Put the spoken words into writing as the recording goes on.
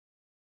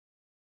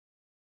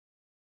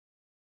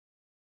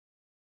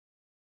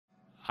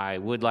I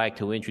would like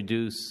to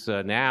introduce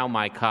now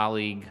my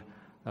colleague,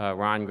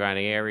 Ron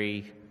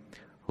Granieri,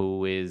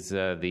 who is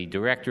the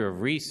Director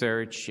of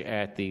Research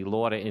at the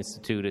Lauder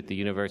Institute at the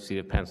University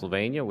of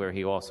Pennsylvania, where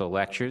he also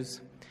lectures.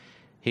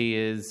 He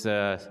is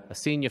a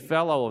Senior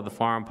Fellow of the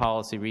Foreign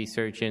Policy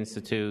Research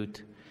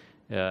Institute,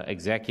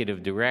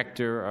 Executive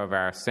Director of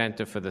our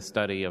Center for the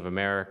Study of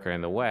America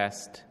and the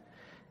West,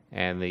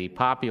 and the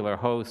popular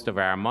host of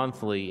our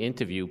monthly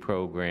interview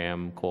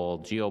program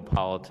called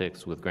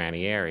Geopolitics with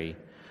Granieri.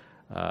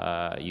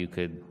 You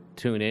could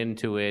tune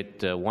into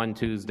it one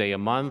Tuesday a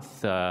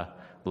month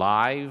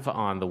live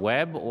on the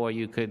web, or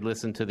you could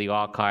listen to the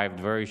archived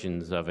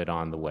versions of it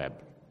on the web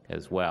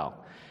as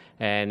well.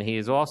 And he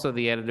is also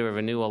the editor of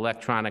a new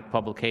electronic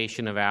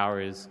publication of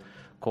ours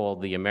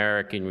called the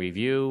American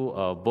Review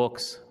of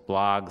Books,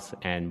 Blogs,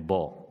 and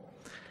Bull.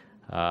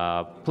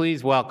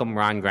 Please welcome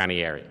Ron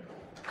Granieri.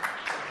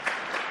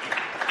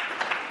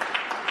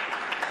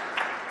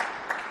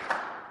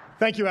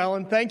 Thank you,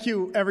 Alan. Thank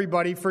you,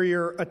 everybody, for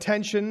your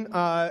attention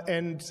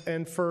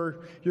and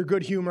for your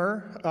good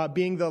humor.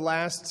 Being the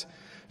last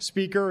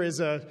speaker is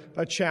a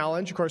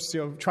challenge. Of course,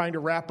 trying to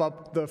wrap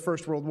up the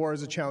First World War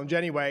is a challenge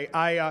anyway.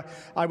 I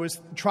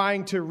was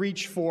trying to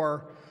reach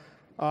for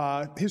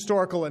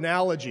historical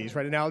analogies,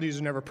 right? Analogies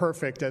are never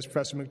perfect, as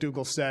Professor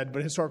McDougall said,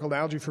 but historical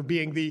analogy for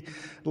being the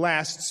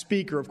last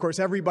speaker. Of course,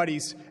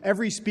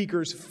 every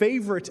speaker's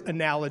favorite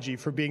analogy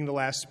for being the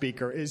last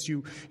speaker is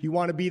you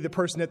want to be the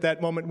person at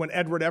that moment when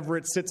Edward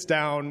Everett sits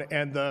down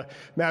and the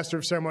Master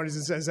of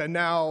Ceremonies says, "And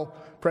now,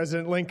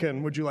 President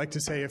Lincoln, would you like to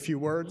say a few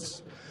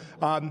words?"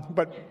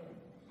 But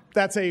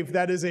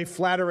that is a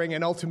flattering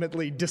and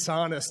ultimately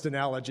dishonest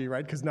analogy,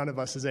 right? Because none of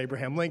us is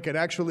Abraham Lincoln.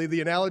 Actually,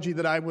 the analogy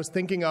that I was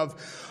thinking of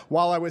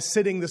while I was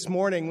sitting this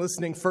morning,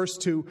 listening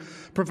first to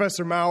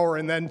Professor Maurer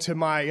and then to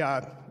my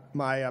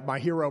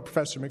hero,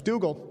 Professor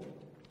McDougall,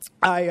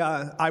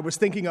 I was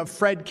thinking of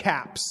Fred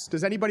Capps.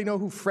 Does anybody know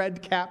who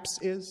Fred Capps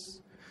is?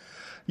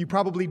 You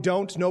probably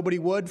don't. Nobody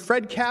would.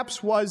 Fred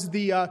Capps was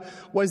the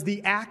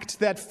act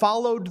that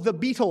followed the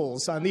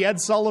Beatles on the Ed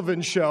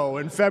Sullivan Show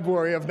in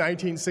February of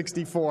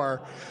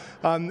 1964.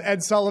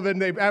 Ed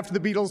Sullivan, after the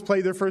Beatles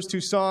played their first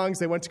two songs,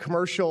 they went to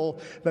commercial,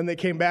 then they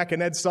came back,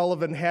 and Ed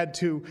Sullivan had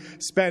to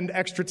spend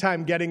extra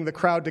time getting the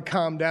crowd to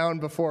calm down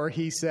before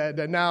he said,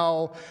 "And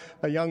now,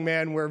 a young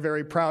man we're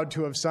very proud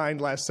to have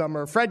signed last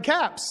summer, Fred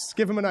Capps.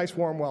 Give him a nice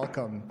warm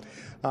welcome."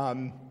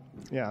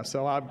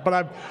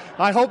 But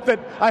I hope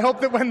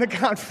that when the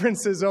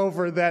conference is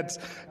over that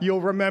you'll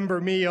remember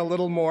me a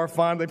little more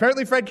fondly.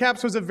 Apparently Fred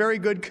Capps was a very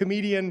good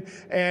comedian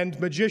and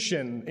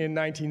magician in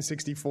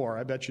 1964.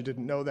 I bet you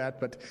didn't know that,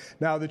 but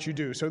now that you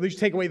do. So at least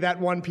take away that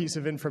one piece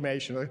of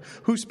information.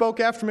 Who spoke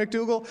after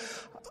McDougall?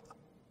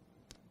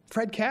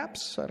 Fred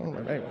Capps? I don't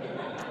know. Anyway.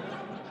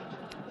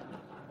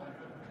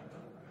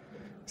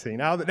 See,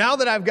 now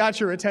that I've got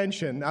your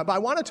attention, I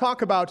want to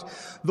talk about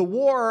the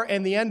war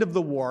and the end of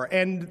the war,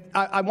 and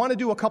I want to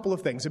do a couple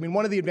of things. I mean,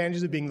 one of the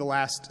advantages of being the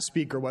last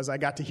speaker was I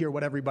got to hear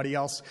what everybody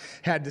else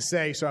had to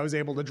say, so I was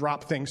able to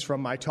drop things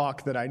from my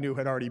talk that I knew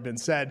had already been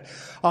said.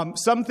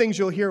 Some things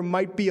you'll hear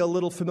might be a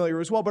little familiar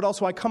as well, but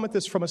also I come at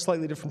this from a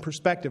slightly different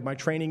perspective. My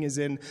training is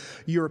in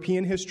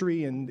European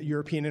history and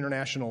European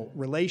international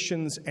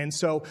relations, and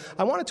so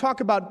I want to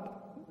talk about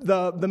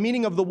the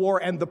meaning of the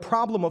war and the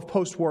problem of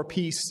post-war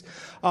peace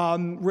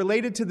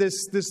related to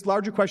this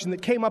larger question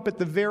that came up at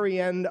the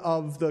very end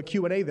of the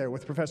Q&A there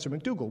with Professor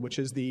McDougall, which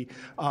is the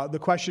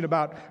question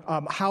about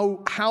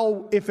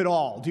how, if at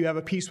all, do you have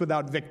a peace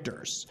without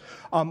victors?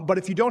 But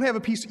if you don't have a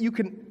peace,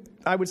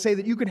 I would say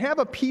that you can have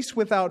a peace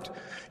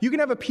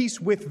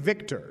with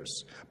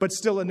victors, but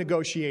still a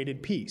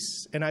negotiated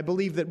peace. And I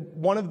believe that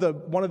one of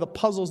the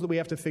puzzles that we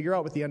have to figure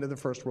out with the end of the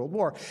First World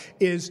War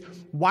is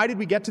why did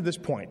we get to this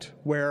point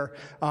where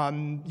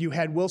you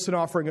had Wilson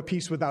offering a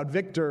peace without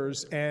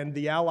victors and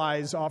the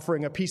Allies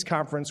offering a peace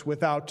conference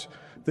without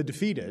the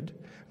defeated,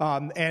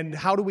 and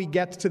how do we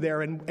get to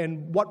there?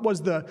 And what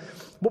was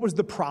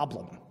the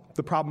problem?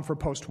 The problem for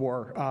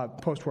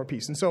post-war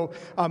peace. And so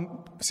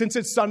since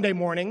it's Sunday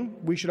morning,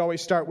 we should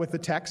always start with the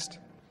text.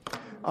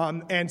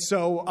 And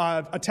so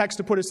a text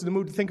to put us in the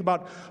mood to think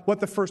about what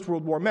the First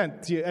World War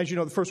meant. As you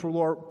know, the First World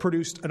War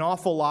produced an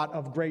awful lot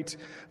of great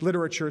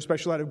literature,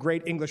 especially a lot of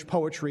great English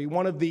poetry.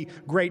 One of the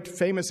great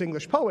famous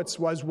English poets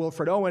was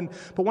Wilfred Owen,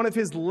 but one of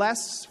his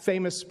less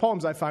famous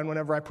poems I find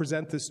whenever I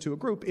present this to a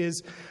group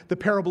is The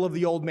Parable of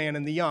the Old Man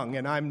and the Young.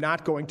 And I'm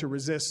not going to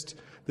resist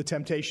the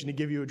temptation to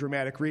give you a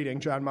dramatic reading.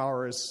 John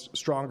Maurer is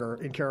stronger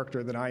in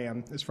character than I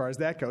am as far as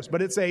that goes.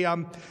 But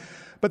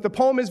but the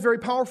poem is very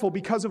powerful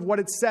because of what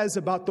it says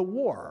about the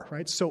war,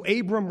 right? So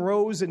Abram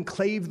rose and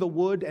clave the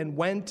wood and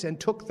went and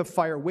took the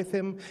fire with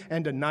him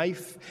and a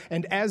knife.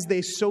 And as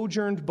they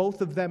sojourned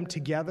both of them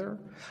together,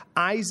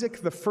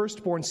 Isaac the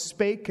firstborn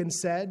spake and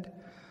said,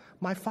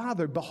 "My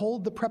father,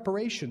 behold the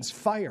preparations,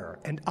 fire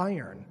and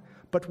iron.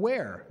 But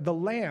where the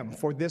lamb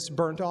for this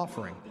burnt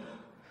offering?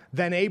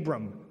 Then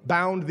Abram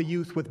bound the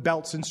youth with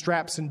belts and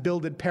straps and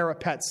builded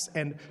parapets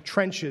and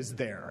trenches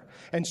there,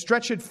 and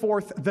stretched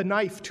forth the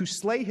knife to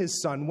slay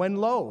his son, when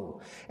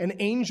lo, an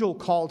angel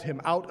called him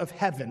out of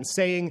heaven,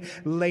 saying,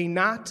 Lay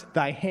not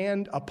thy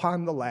hand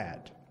upon the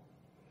lad,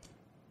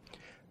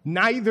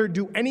 neither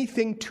do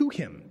anything to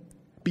him.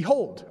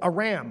 Behold, a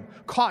ram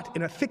caught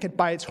in a thicket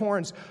by its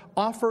horns.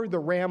 Offer the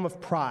ram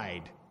of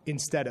pride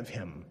instead of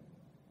him.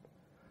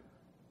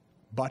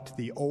 But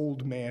the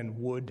old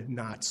man would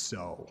not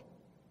so,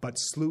 but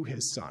slew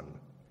his son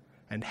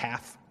and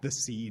half the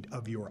seed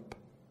of Europe,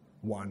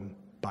 one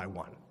by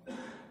one.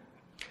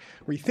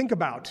 We think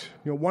about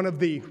one of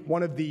the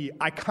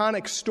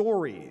iconic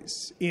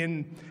stories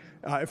in,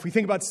 if we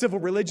think about civil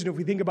religion, if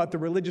we think about the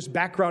religious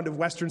background of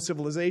Western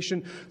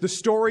civilization, the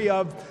story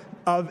of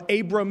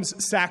Abram's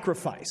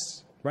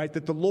sacrifice, right?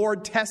 That the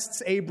Lord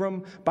tests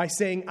Abram by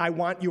saying, I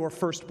want your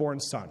firstborn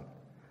son.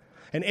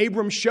 And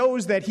Abram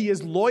shows that he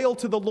is loyal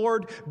to the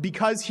Lord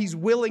because he's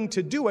willing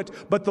to do it,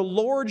 but the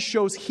Lord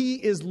shows he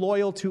is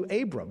loyal to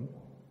Abram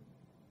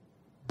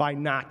by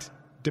not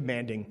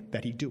demanding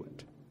that he do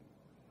it.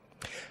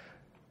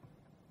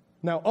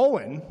 Now,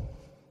 Owen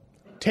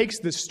takes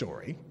this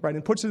story, right,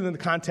 and puts it in the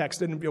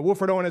context, and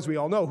Wilfred Owen, as we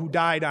all know, who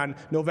died on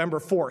November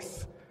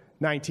 4th,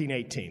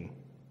 1918,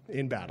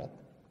 in battle.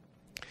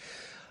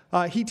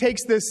 He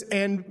takes this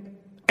and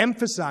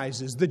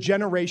emphasizes the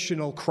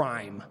generational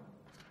crime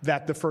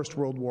that the First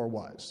World War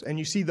was. And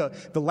you see the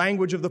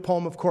language of the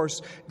poem, of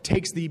course,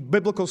 takes the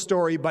biblical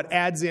story but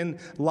adds in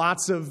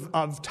lots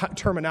of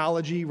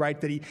terminology, right,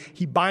 that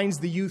he binds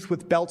the youth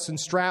with belts and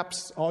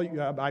straps.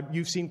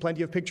 You've seen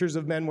plenty of pictures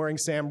of men wearing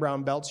Sam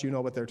Brown belts. You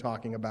know what they're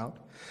talking about.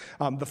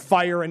 The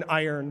fire and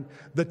iron,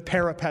 the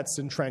parapets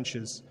and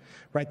trenches,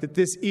 right, that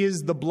this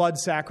is the blood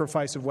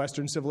sacrifice of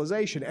Western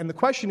civilization. And the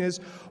question is,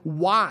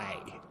 why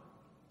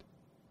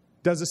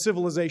does a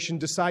civilization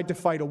decide to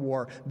fight a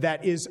war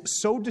that is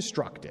so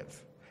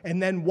destructive?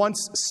 And then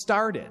once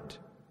started,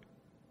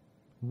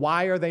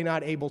 why are they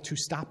not able to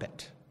stop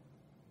it?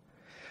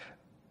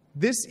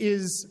 This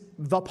is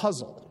the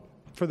puzzle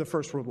for the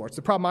First World War. It's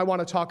the problem I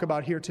want to talk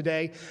about here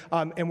today.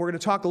 And we're going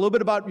to talk a little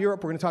bit about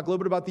Europe. We're going to talk a little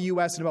bit about the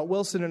U.S. and about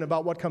Wilson and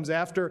about what comes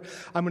after.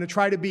 I'm going to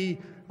try to be,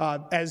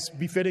 as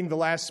befitting the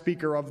last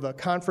speaker of the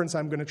conference,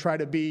 I'm going to try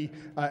to be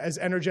as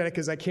energetic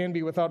as I can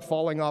be without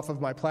falling off of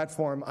my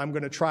platform. I'm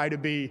going to try to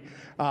be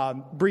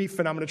brief,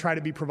 and I'm going to try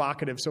to be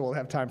provocative so we'll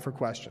have time for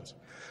questions.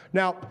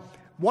 Now,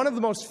 one of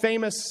the most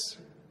famous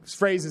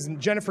phrases,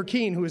 and Jennifer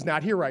Keene, who is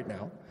not here right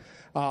now,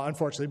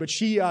 unfortunately, but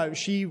she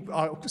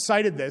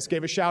cited this,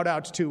 gave a shout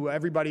out to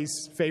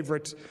everybody's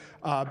favorite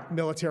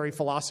military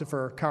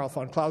philosopher, Karl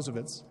von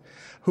Clausewitz,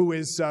 who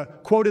is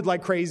quoted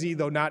like crazy,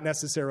 though not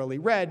necessarily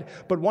read.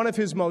 But one of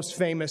his most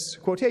famous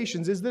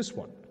quotations is this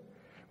one,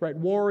 right?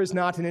 War is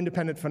not an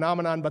independent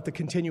phenomenon, but the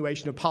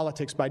continuation of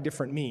politics by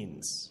different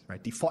means,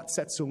 right? Die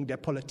Fortsetzung der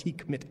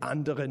Politik mit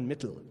anderen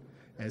Mitteln,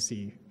 as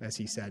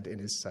he said in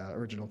his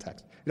original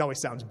text. It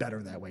always sounds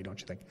better that way, don't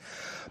you think?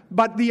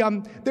 But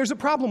there's a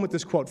problem with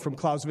this quote from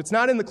Clausewitz,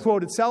 not in the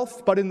quote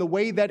itself, but in the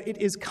way that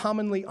it is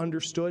commonly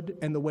understood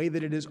and the way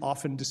that it is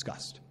often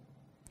discussed.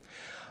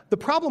 The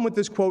problem with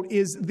this quote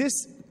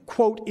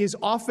is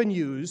often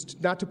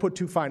used, not to put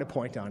too fine a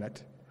point on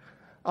it,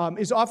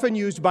 is often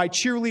used by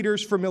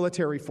cheerleaders for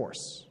military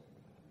force.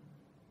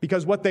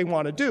 Because what they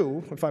want to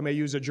do, if I may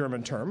use a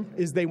German term,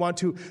 is they want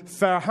to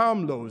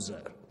verharmlose.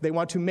 They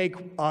want to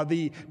make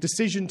the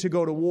decision to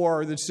go to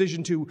war, the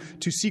decision to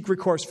seek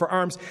recourse for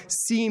arms,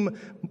 seem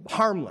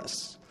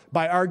harmless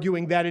by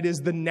arguing that it is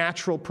the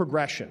natural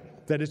progression,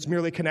 that it's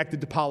merely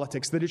connected to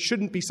politics, that it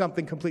shouldn't be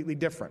something completely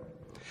different.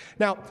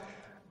 Now,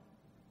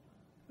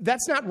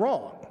 that's not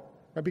wrong,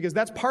 right? Because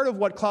that's part of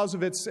what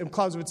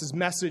Clausewitz's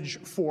message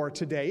for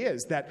today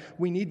is, that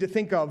we need to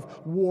think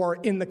of war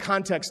in the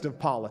context of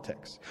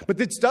politics. But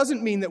this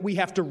doesn't mean that we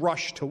have to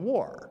rush to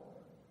war,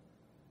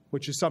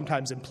 which is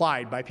sometimes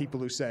implied by people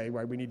who say,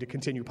 right, we need to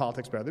continue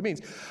politics by other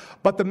means.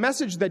 But the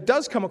message that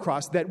does come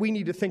across that we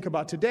need to think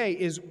about today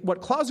is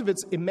what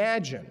Clausewitz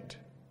imagined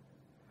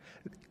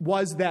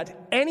was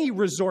that any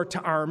resort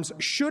to arms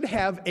should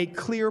have a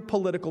clear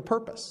political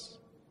purpose.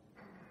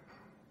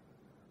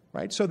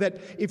 Right? So that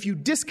if you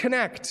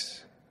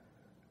disconnect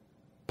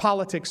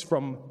politics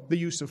from the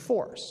use of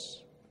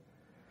force,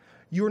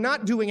 you're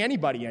not doing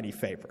anybody any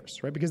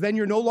favors, right? Because then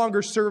you're no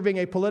longer serving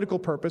a political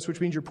purpose,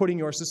 which means you're putting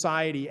your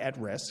society at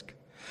risk.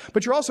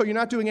 But you're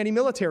not doing any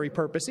military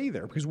purpose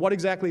either, because what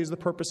exactly is the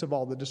purpose of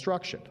all the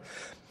destruction?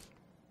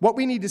 What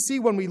we need to see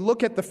when we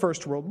look at the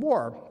First World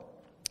War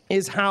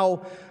is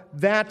how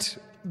that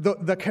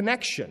the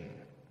connection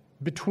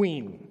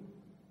between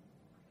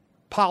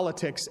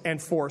politics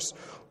and force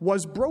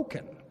was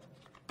broken.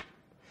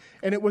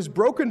 And it was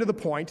broken to the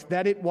point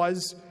that it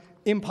was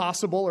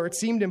impossible, or it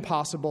seemed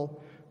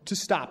impossible, to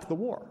stop the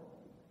war.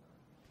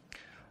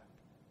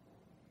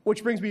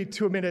 Which brings me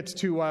to a minute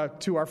to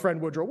our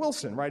friend Woodrow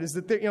Wilson, right? Is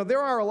that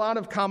there are a lot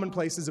of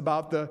commonplaces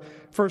about the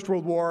First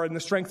World War and the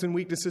strengths and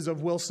weaknesses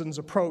of Wilson's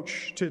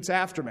approach to its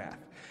aftermath.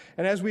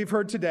 And as we've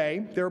heard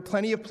today, there are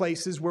plenty of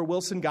places where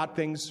Wilson got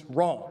things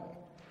wrong.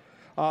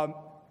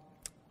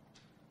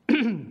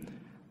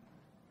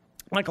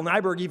 Michael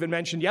Nyberg even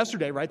mentioned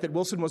yesterday, right, that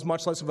Wilson was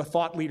much less of a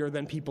thought leader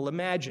than people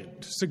imagined,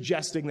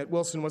 suggesting that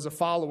Wilson was a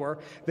follower,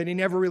 that he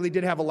never really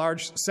did have a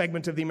large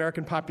segment of the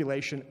American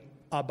population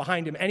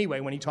behind him anyway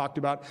when he talked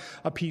about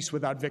a peace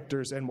without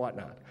victors and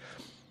whatnot.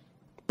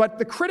 But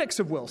the critics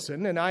of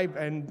Wilson,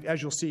 and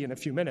as you'll see in a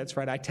few minutes,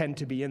 right, I tend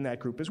to be in that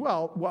group as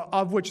well,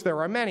 of which there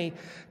are many,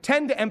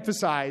 tend to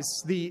emphasize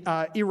the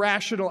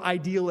irrational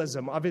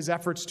idealism of his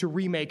efforts to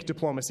remake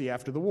diplomacy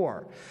after the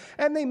war.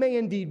 And they may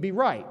indeed be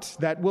right,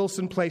 that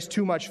Wilson placed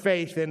too much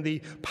faith in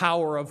the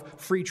power of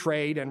free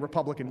trade and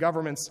Republican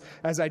governments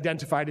as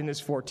identified in his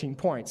 14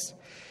 points.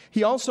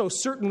 He also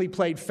certainly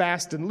played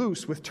fast and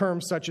loose with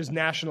terms such as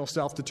national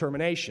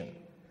self-determination,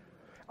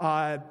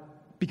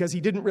 because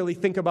he didn't really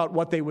think about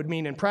what they would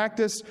mean in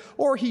practice,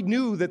 or he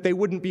knew that they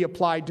wouldn't be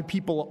applied to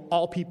people,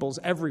 all peoples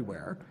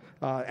everywhere.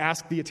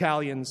 Ask the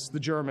Italians, the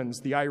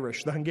Germans, the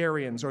Irish, the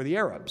Hungarians, or the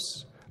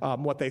Arabs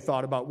what they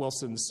thought about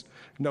Wilson's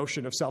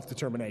notion of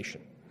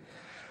self-determination.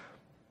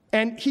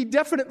 And he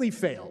definitely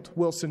failed,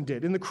 Wilson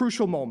did, in the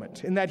crucial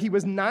moment, in that he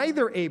was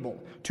neither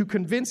able to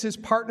convince his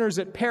partners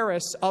at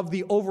Paris of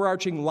the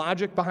overarching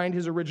logic behind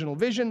his original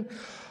vision,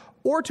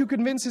 or to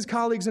convince his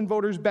colleagues and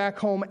voters back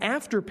home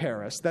after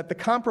Paris that the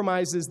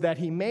compromises that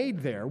he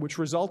made there, which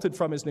resulted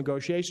from his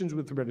negotiations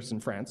with Britain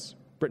and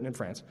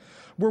France,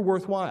 were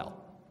worthwhile.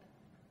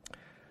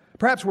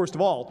 Perhaps worst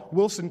of all,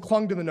 Wilson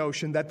clung to the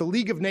notion that the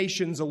League of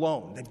Nations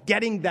alone, that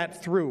getting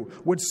that through,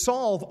 would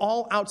solve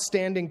all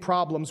outstanding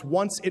problems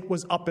once it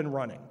was up and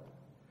running.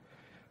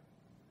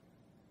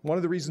 One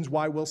of the reasons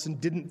why Wilson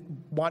didn't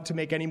want to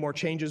make any more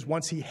changes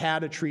once he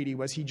had a treaty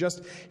was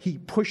he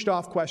pushed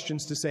off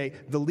questions to say,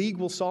 the League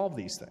will solve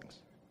these things.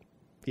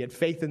 He had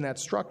faith in that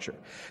structure.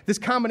 This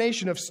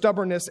combination of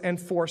stubbornness and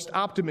forced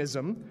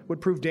optimism would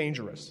prove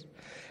dangerous,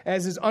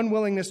 as his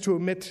unwillingness to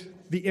admit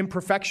the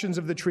imperfections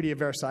of the Treaty of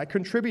Versailles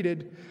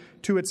contributed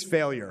to its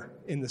failure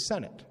in the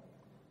Senate.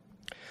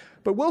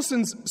 But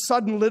Wilson's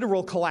sudden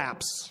literal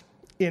collapse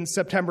in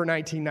September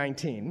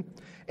 1919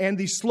 and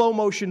the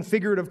slow-motion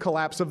figurative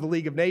collapse of the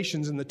League of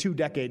Nations in the 2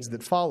 decades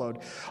that followed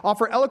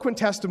offer eloquent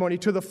testimony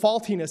to the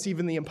faultiness,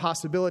 even the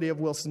impossibility of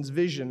Wilson's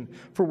vision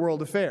for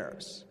world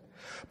affairs.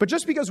 But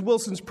just because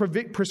Wilson's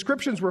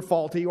prescriptions were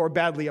faulty or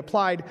badly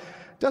applied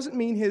doesn't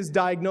mean his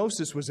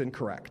diagnosis was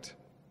incorrect.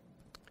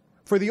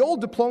 For the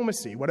old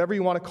diplomacy, whatever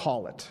you want to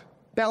call it,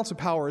 balance of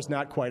power is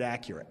not quite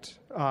accurate.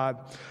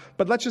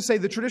 But let's just say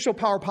the traditional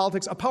power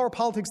politics, a power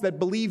politics that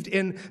believed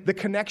in the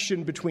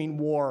connection between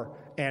war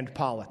and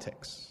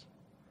politics,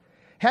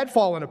 had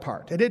fallen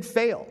apart. It had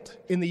failed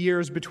in the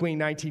years between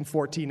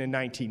 1914 and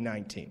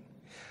 1919.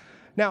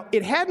 Now,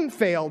 it hadn't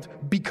failed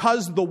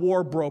because the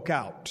war broke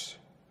out.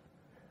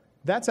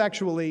 That's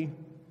actually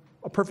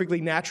a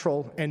perfectly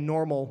natural and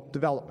normal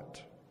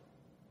development.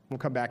 We'll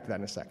come back to that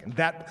in a second.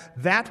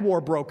 That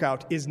war broke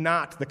out is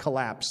not the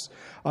collapse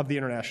of the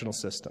international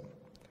system.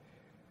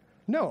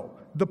 No,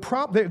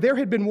 there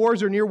had been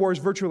wars or near wars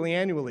virtually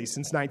annually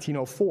since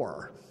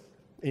 1904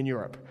 in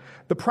Europe.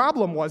 The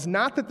problem was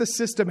not that the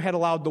system had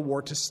allowed the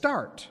war to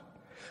start,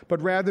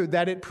 but rather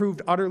that it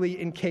proved utterly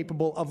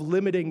incapable of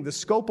limiting the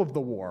scope of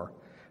the war,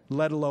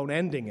 let alone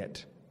ending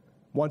it,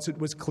 once it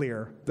was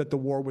clear that the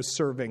war was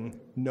serving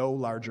no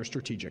larger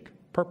strategic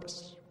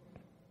purpose.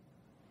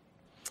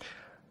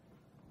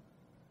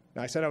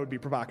 Now, I said I would be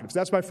provocative, so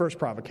that's my first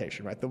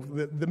provocation, right?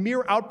 The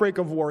mere outbreak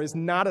of war is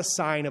not a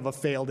sign of a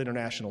failed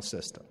international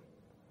system.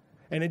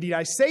 And indeed,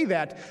 I say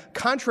that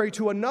contrary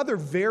to another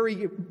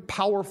very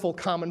powerful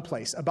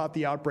commonplace about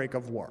the outbreak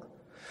of war.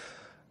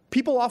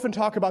 People often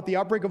talk about the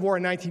outbreak of war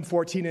in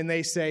 1914, and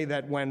they say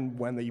that when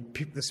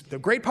the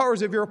great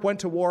powers of Europe went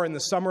to war in the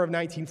summer of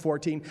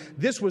 1914,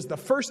 this was the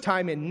first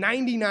time in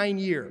 99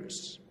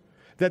 years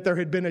that there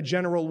had been a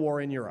general war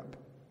in Europe.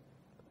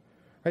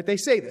 Right? They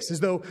say this as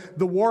though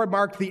the war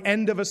marked the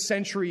end of a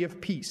century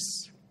of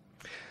peace.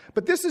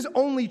 But this is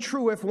only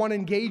true if one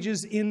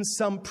engages in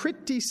some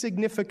pretty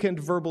significant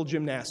verbal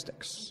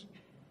gymnastics.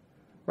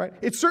 Right?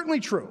 It's certainly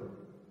true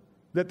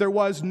that there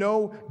was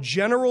no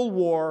general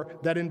war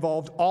that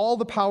involved all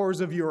the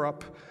powers of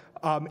Europe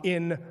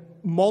in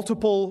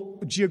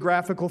multiple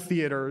geographical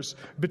theaters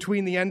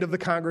between the end of the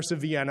Congress of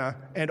Vienna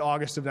and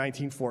August of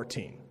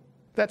 1914.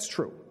 That's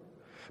true.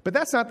 But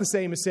that's not the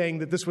same as saying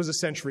that this was a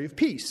century of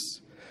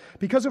peace.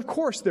 Because, of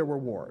course, there were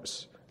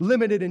wars,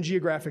 limited in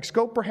geographic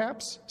scope,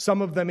 perhaps,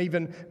 some of them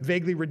even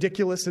vaguely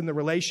ridiculous in the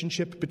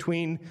relationship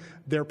between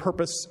their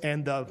purpose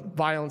and the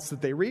violence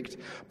that they wreaked,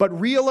 but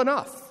real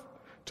enough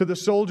to the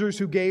soldiers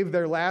who gave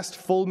their last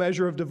full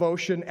measure of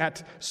devotion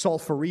at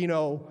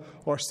Solferino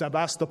or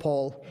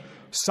Sebastopol,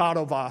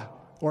 Sadova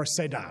or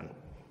Sedan.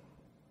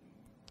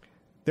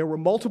 There were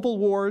multiple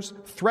wars,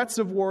 threats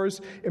of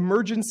wars,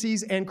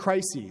 emergencies, and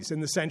crises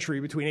in the century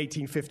between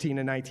 1815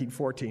 and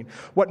 1914.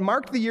 What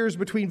marked the years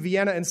between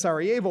Vienna and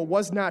Sarajevo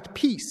was not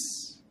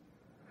peace,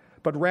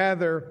 but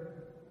rather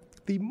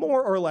the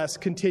more or less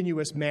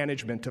continuous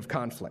management of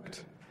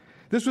conflict.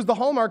 This was the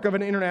hallmark of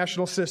an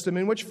international system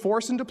in which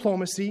force and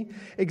diplomacy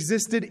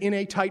existed in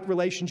a tight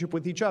relationship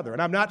with each other.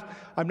 And I'm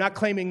not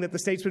claiming that the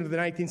statesmen of the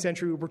 19th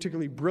century were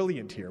particularly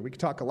brilliant here. We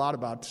could talk a lot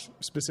about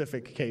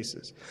specific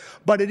cases.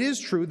 But it is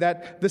true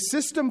that the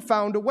system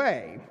found a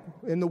way,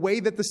 in the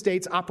way that the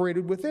states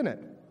operated within it,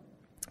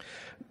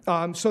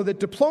 so that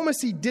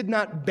diplomacy did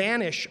not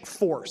banish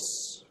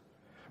force.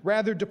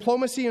 Rather,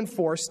 diplomacy and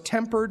force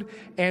tempered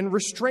and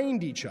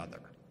restrained each other,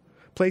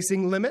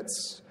 placing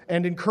limits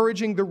and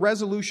encouraging the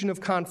resolution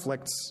of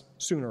conflicts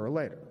sooner or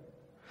later.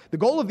 The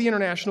goal of the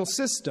international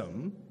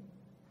system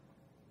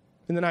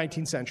in the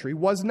 19th century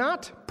was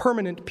not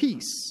permanent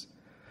peace,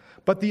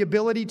 but the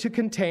ability to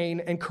contain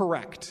and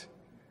correct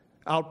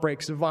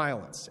outbreaks of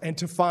violence and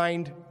to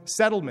find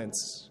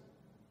settlements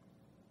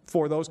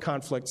for those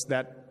conflicts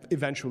that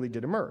eventually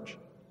did emerge.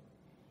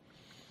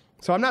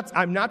 So I'm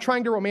not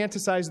trying to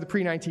romanticize the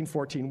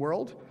pre-1914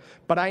 world,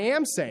 but I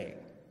am saying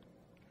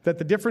that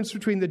the difference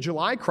between the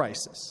July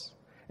crisis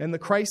and the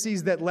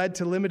crises that led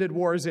to limited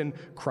wars in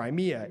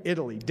Crimea,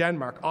 Italy,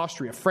 Denmark,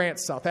 Austria,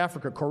 France, South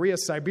Africa, Korea,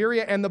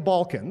 Siberia, and the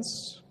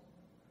Balkans,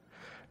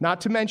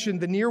 not to mention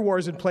the near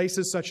wars in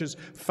places such as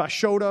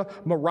Fashoda,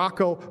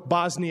 Morocco,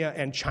 Bosnia,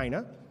 and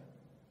China.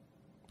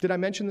 Did I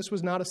mention this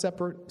was not a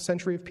separate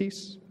century of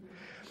peace?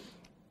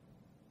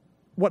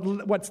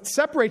 What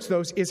separates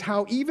those is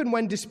how even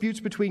when disputes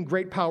between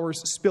great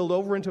powers spilled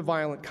over into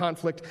violent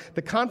conflict,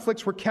 the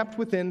conflicts were kept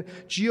within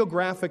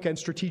geographic and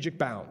strategic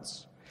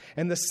bounds.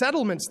 And the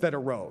settlements that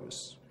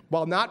arose,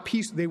 while not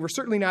peace, they were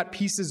certainly not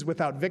peaces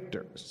without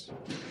victors.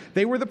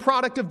 They were the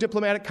product of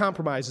diplomatic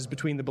compromises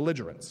between the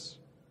belligerents.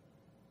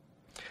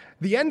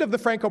 The end of the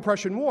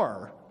Franco-Prussian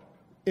War,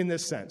 in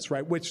this sense,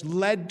 right, which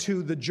led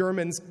to the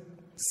Germans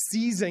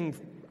seizing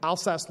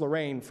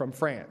Alsace-Lorraine from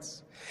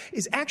France,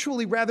 is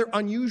actually rather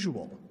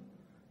unusual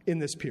in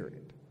this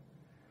period,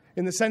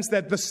 in the sense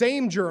that the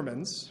same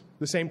Germans,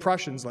 the same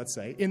Prussians, let's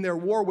say, in their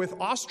war with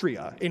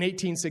Austria in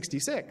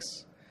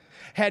 1866,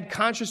 had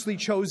consciously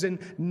chosen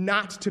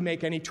not to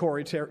make any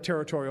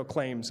territorial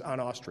claims on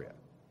Austria.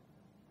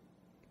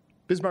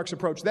 Bismarck's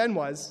approach then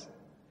was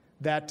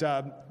that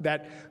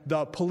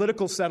the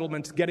political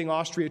settlement, getting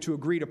Austria to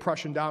agree to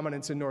Prussian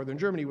dominance in northern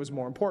Germany, was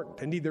more important.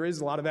 Indeed, there is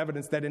a lot of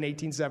evidence that in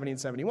 1870 and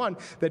 71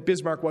 that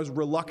Bismarck was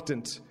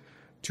reluctant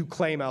to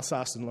claim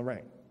Alsace and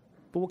Lorraine.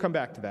 But we'll come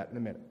back to that in a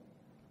minute.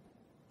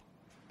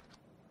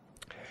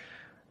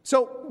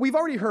 So we've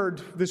already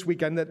heard this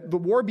weekend that the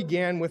war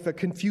began with a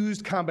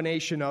confused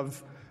combination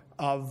of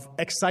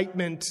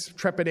excitement,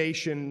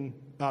 trepidation,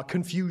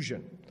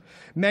 confusion.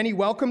 Many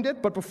welcomed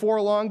it, but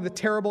before long, the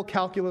terrible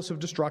calculus of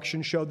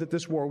destruction showed that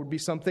this war would be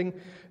something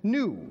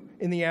new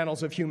in the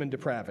annals of human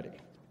depravity.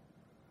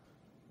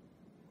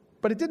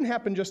 But it didn't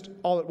happen just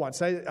all at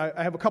once. I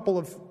have a couple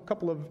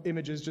of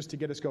images just to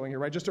get us going here,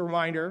 right? Just a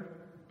reminder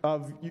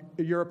of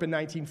Europe in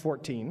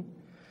 1914.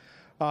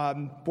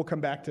 We'll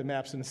come back to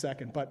maps in a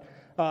second, but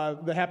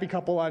the happy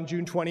couple on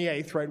June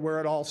 28th, right,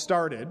 where it all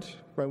started,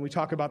 right, when we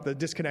talk about the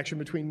disconnection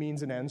between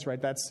means and ends, right,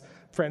 that's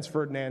Franz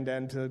Ferdinand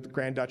and the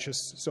Grand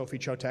Duchess Sophie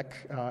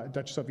Chotek,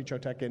 Duchess Sophie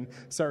Chotek in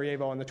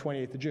Sarajevo on the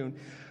 28th of June.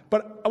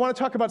 But I want to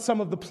talk about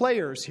some of the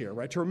players here,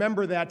 right, to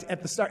remember that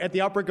at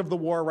the outbreak of the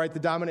war, right, the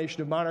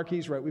domination of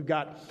monarchies, right, we've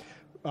got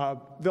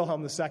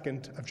Wilhelm II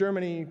of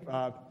Germany,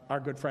 our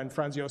good friend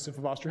Franz Josef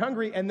of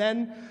Austria-Hungary, and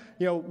then,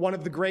 one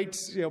of the great,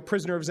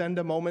 prisoner of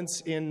Zenda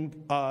moments in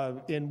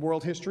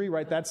world history,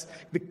 right? That's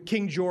the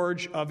King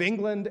George of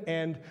England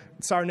and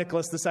Tsar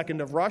Nicholas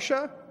II of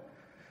Russia,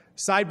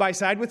 side by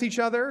side with each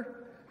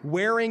other,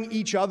 wearing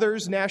each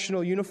other's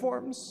national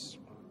uniforms,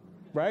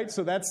 right?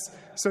 So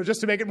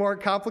just to make it more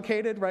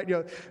complicated, right?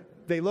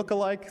 They look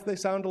alike, they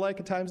sound alike,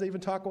 at times they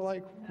even talk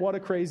alike. What a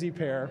crazy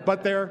pair!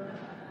 But they're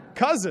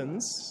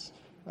cousins.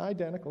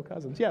 Identical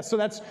cousins. Yeah, so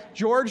that's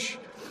George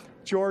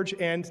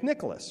and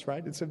Nicholas,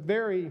 right? It's a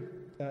very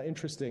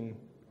interesting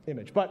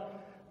image.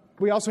 But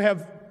we also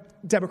have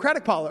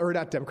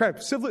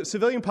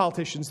civilian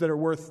politicians that are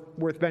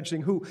worth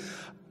mentioning who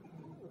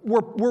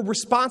were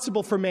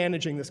responsible for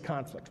managing this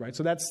conflict, right?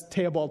 So that's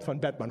Theobald von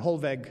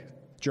Bethmann-Hollweg,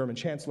 German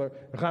Chancellor,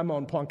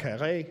 Raymond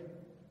Poincaré,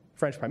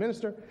 French Prime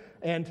Minister,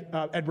 and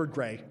Edward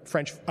Grey,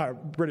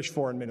 British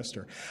Foreign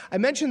Minister. I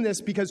mention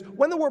this because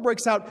when the war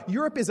breaks out,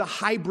 Europe is a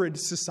hybrid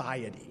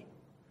society,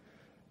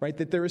 right?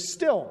 That there is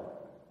still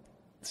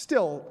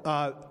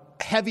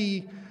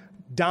heavy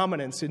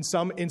dominance in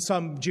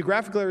some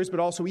geographical areas, but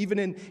also even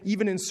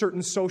in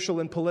certain social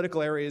and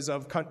political areas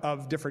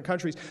of different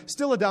countries,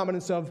 still a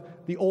dominance of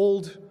the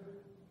old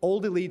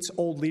elites,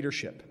 old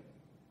leadership.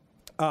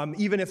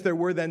 Even if there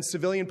were then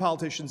civilian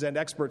politicians and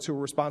experts who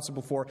were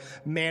responsible for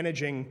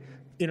managing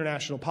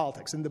international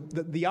politics. And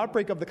the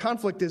outbreak of the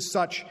conflict is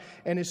such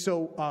and is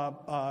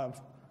so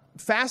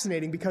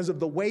fascinating because of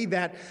the way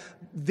that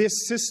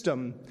this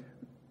system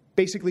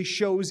basically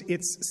shows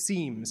its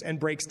seams and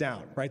breaks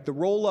down, right? The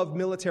role of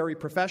military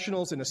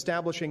professionals in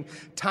establishing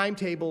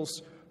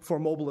timetables for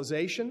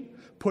mobilization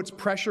puts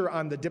pressure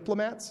on the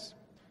diplomats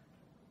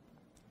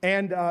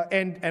and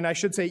I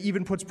should say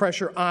even puts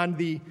pressure on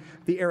the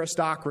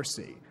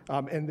aristocracy.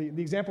 And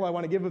the example I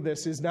want to give of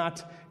this is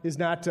not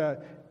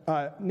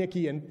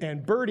Nicky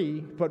and Bertie,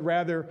 but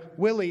rather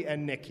Willie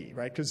and Nicky,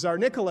 right? Because Tsar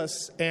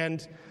Nicholas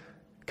and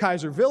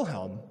Kaiser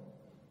Wilhelm,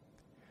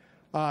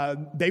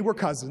 they were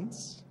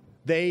cousins.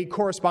 They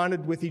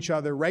corresponded with each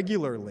other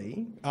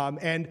regularly,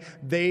 and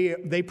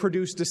they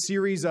produced a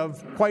series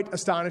of quite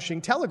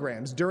astonishing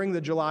telegrams during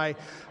the July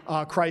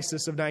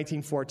crisis of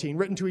 1914,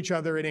 written to each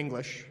other in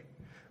English,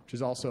 which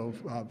is also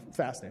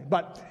fascinating.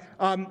 But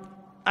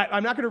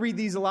I'm not going to read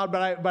these aloud,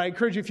 but I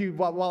encourage you, if you,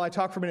 while I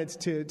talk for a minute,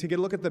 to get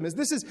a look at them.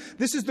 This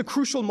is the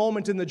crucial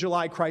moment in the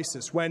July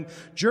crisis when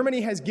Germany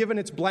has given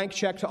its blank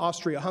check to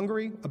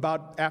Austria-Hungary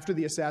after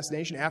the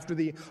assassination, after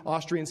the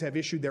Austrians have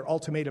issued their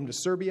ultimatum to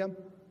Serbia.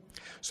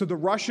 So the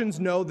Russians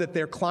know that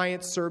their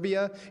client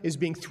Serbia is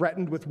being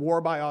threatened with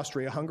war by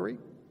Austria-Hungary.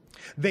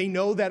 They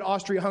know that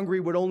Austria-Hungary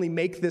would only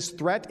make this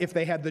threat if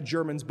they had the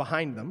Germans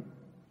behind them.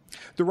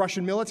 The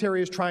Russian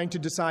military is trying to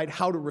decide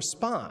how to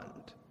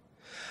respond.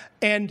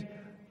 And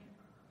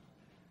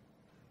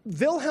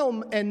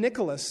Wilhelm and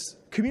Nicholas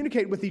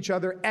communicate with each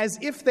other as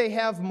if they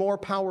have more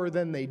power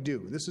than they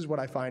do. This is what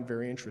I find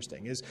very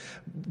interesting, is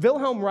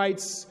Wilhelm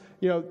writes,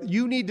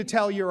 you need to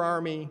tell your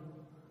army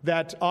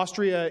that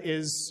Austria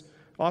is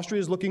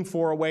looking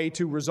for a way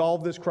to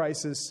resolve this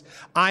crisis.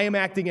 I am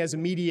acting as a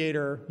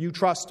mediator. You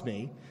trust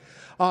me.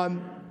 But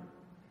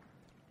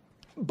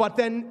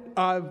then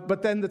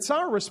the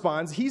Tsar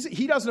responds.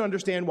 He doesn't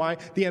understand why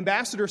the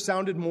ambassador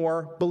sounded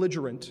more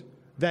belligerent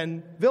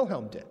than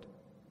Wilhelm did.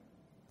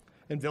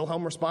 And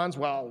Wilhelm responds,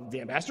 well,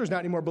 the ambassador's not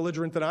any more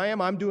belligerent than I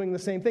am. I'm doing the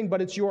same thing,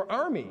 but it's your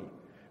army,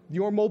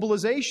 your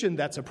mobilization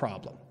that's a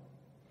problem.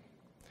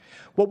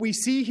 What we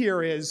see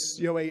here is,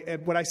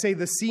 what I say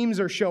the seams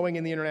are showing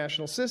in the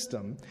international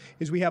system,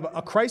 is we have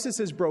a crisis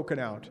has broken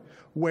out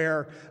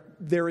where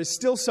there is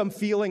still some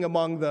feeling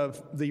among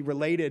the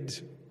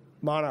related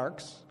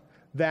monarchs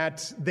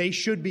that they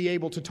should be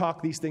able to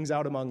talk these things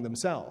out among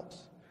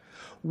themselves.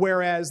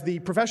 Whereas the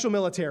professional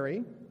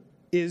military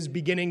is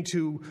beginning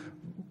to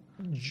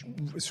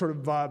sort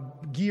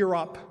of gear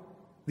up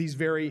these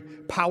very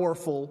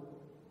powerful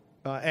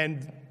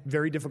and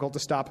very difficult to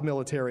stop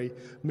military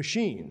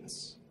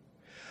machines.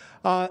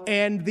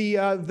 And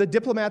the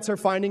diplomats are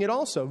finding it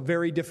also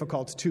very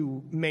difficult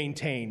to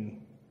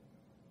maintain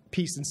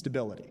peace and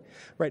stability,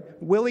 right?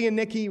 Willie and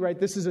Nicky, right?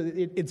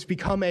 It's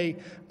become a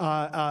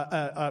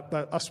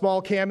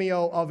small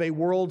cameo of a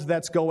world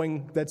that's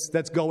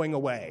going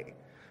away,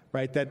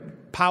 right?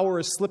 That power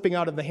is slipping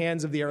out of the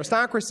hands of the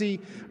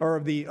aristocracy or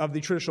of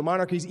the traditional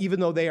monarchies, even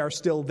though they are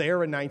still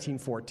there in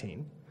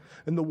 1914.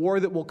 And the war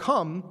that will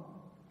come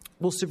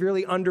will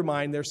severely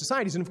undermine their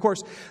societies. And of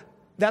course,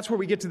 that's where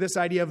we get to this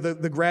idea of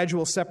the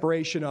gradual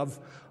separation of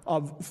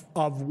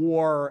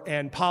war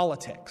and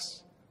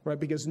politics, right?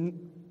 Because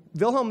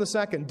Wilhelm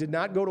II did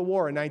not go to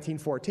war in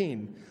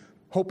 1914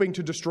 hoping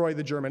to destroy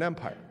the German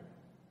Empire,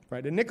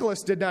 right? And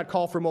Nicholas did not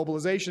call for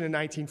mobilization in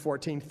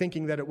 1914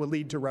 thinking that it would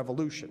lead to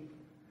revolution.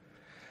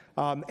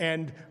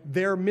 And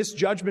their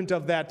misjudgment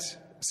of that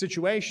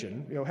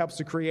situation, helps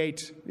to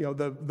create,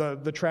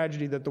 the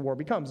tragedy that the war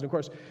becomes. And of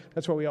course,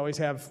 that's why we always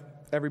have.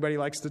 Everybody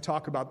likes to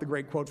talk about the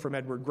great quote from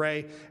Edward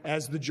Grey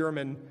as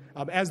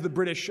the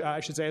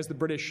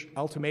British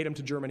ultimatum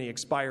to Germany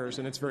expires,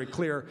 and it's very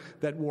clear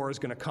that war is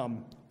going to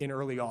come in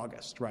early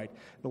August, right?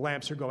 The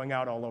lamps are going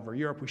out all over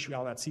Europe. We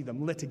shall not see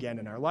them lit again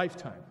in our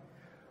lifetime.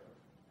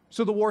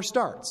 So the war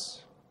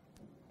starts.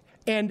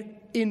 And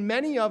in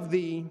many of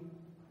the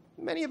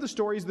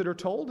stories that are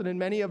told, and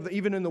in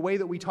even in the way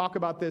that we talk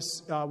about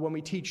this when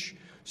we teach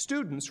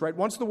students, right?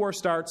 Once the war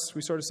starts,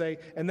 we sort of say,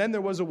 and then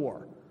there was a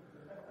war.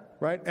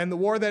 Right? And the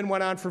war then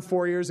went on for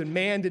 4 years, and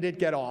man, did it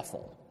get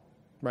awful.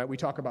 Right? We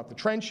talk about the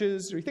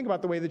trenches. We think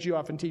about the way that you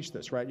often teach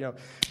this, right?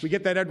 We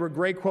get that Edward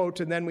Grey quote,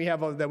 and then we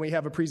have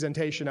a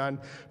presentation on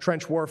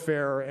trench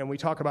warfare, and we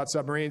talk about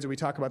submarines, and we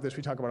talk about this,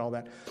 we talk about all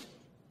that.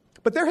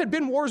 But there had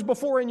been wars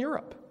before in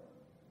Europe,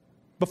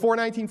 before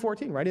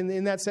 1914, right?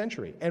 In that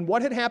century. And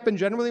what had happened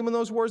generally when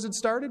those wars had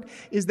started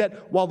is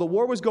that while the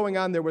war was going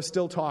on, there was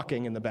still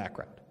talking in the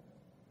background.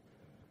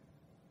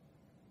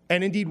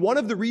 And indeed, one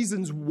of the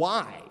reasons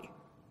why.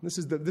 This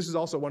is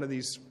also one of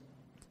these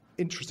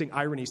interesting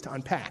ironies to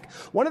unpack.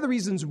 One of the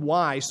reasons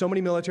why so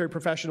many military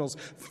professionals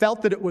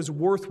felt that it was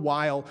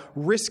worthwhile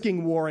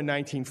risking war in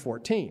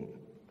 1914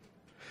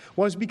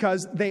 was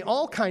because they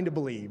all kind of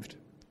believed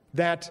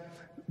that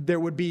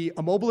there would be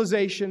a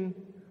mobilization,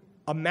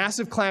 a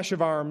massive clash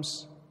of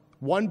arms,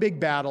 one big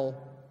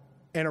battle,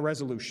 and a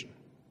resolution.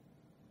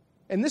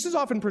 And this is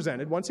often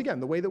presented, once again,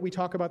 the way that we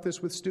talk about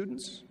this with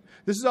students,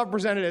 this is often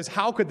presented as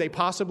how could they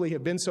possibly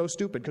have been so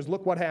stupid? Because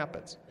look what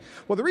happens.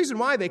 Well, the reason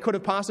why they could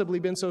have possibly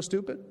been so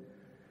stupid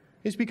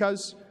is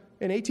because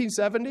in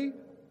 1870,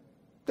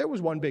 there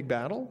was one big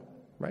battle,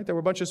 right? There were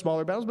a bunch of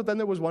smaller battles, but then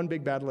there was one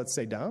big battle at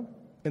Sedan,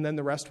 and then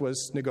the rest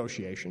was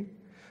negotiation,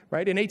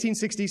 right? In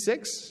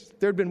 1866,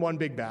 there had been one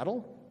big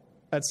battle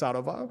at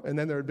Sadowa, and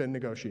then there had been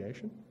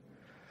negotiation.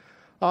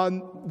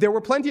 There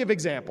were plenty of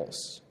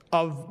examples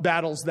of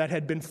battles that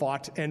had been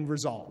fought and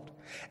resolved.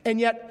 And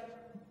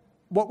yet,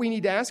 what we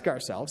need to ask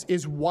ourselves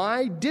is,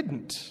 why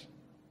didn't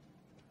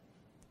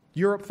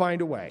Europe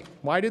find a way?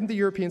 Why didn't the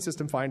European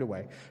system find a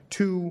way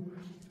to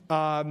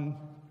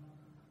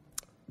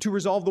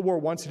resolve the war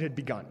once it had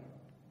begun?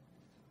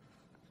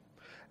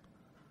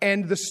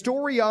 And the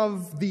story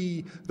of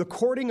the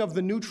courting of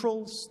the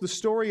neutrals, the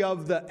story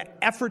of the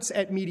efforts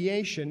at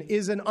mediation,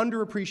 is an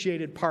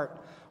underappreciated part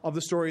of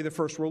the story of the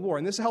First World War.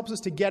 And this helps us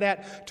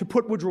to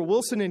put Woodrow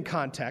Wilson in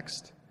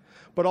context,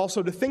 but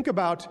also to think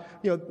about,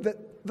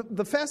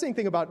 the fascinating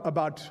thing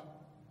about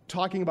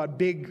talking about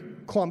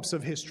big clumps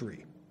of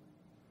history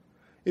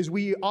is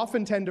we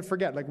often tend to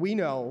forget, like we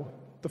know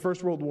the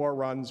First World War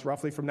runs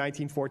roughly from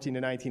 1914 to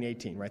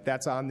 1918, right?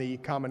 That's on the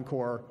Common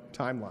Core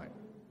timeline.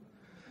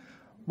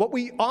 What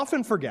we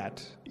often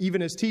forget,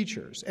 even as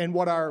teachers, and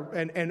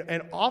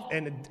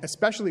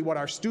especially what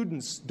our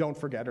students don't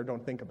forget or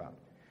don't think about,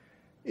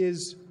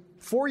 is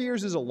 4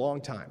 years is a long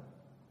time,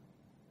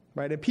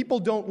 right? And people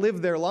don't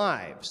live their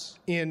lives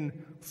in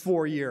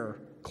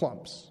 4-year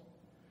clumps,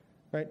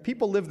 right?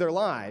 People live their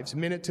lives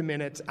minute to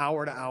minute,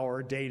 hour to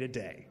hour, day to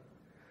day.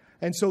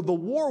 And so the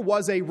war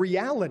was a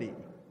reality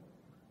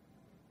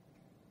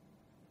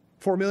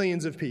for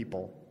millions of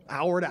people,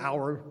 hour to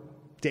hour,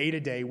 day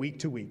to day, week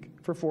to week,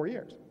 for 4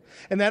 years.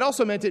 And that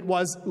also meant it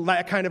was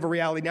that kind of a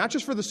reality, not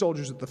just for the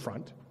soldiers at the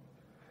front,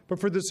 but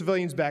for the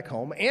civilians back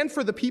home, and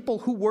for the people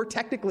who were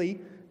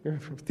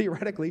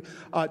theoretically,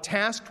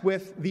 tasked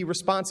with the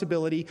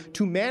responsibility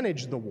to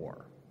manage the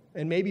war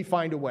and maybe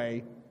find a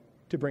way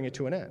to bring it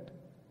to an end.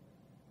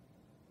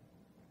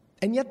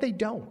 And yet they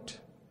don't.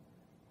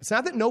 It's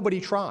not that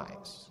nobody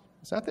tries.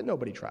 It's not that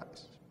nobody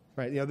tries.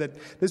 Right?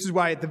 This is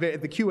why at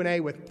the Q&A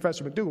with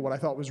Professor McDougall, what I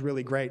thought was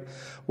really great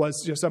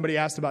was somebody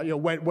asked about,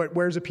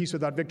 where's a peace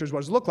without victors,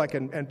 what does it look like?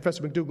 And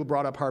Professor McDougall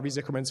brought up Harvey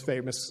Zickerman's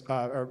famous,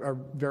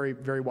 very,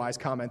 very wise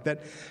comment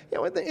that,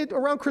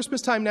 around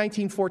Christmas time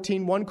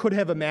 1914, one could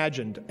have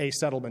imagined a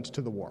settlement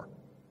to the war.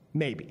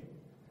 Maybe.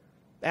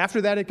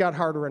 After that, it got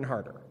harder and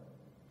harder.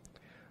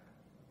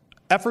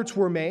 Efforts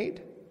were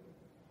made.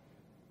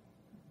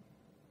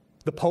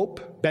 The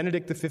Pope,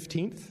 Benedict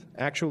XV,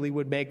 actually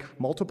would make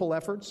multiple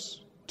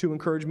efforts to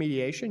encourage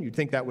mediation. You'd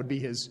think that would be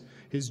his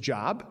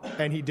job,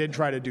 and he did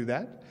try to do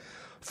that.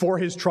 For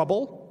his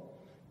trouble,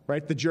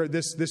 right?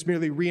 This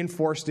merely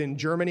reinforced in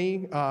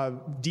Germany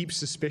deep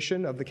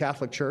suspicion of the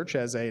Catholic Church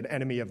as an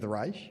enemy of the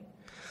Reich.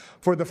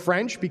 For the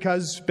French,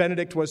 because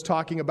Benedict was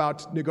talking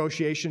about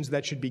negotiations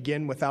that should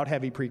begin without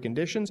heavy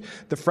preconditions,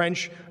 the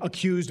French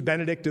accused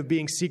Benedict of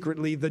being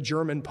secretly the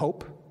German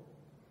Pope.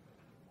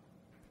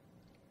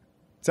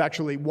 It's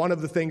actually one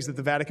of the things that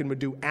the Vatican would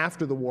do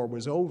after the war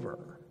was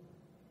over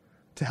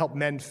to help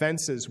mend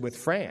fences with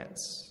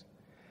France,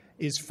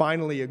 is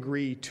finally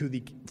agree to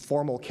the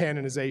formal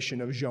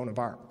canonization of Joan of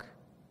Arc.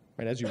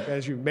 And as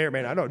you may or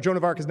may not know, Joan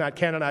of Arc is not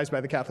canonized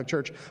by the Catholic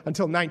Church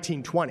until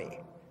 1920,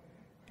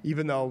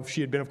 even though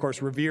she had been, of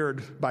course,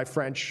 revered by the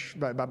French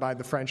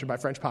and by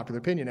French popular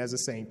opinion as a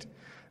saint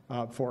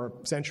for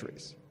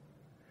centuries.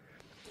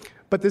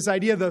 But this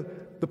idea,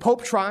 the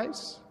Pope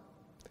tries,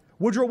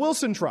 Woodrow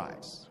Wilson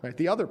tries, right?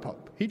 The other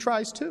Pope, he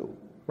tries too,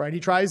 right? He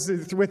tries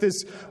with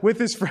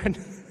his friend.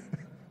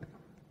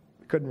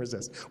 Couldn't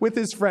resist. With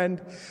his friend,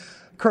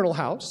 Colonel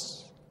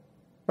House,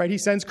 right? He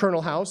sends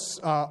Colonel House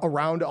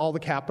around all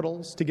the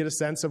capitals to get a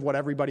sense of what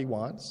everybody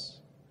wants.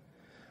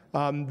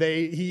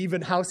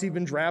 House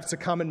even drafts a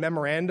common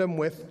memorandum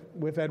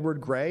with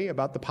Edward Grey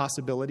about the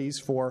possibilities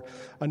for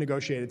a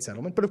negotiated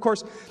settlement. But of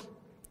course,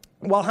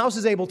 while House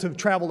is able to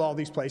travel to all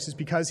these places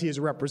because he is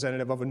a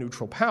representative of a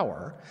neutral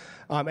power,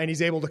 and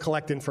he's able to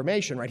collect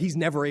information, right? He's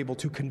never able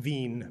to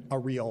convene a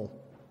real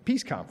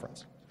peace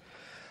conference.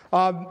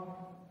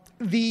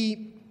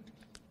 The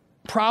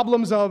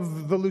problems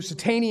of the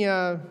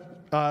Lusitania,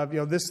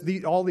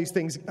 all these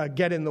things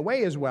get in the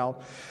way as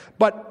well.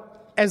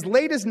 But as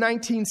late as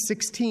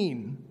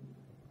 1916,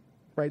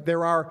 right,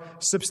 there are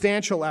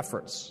substantial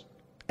efforts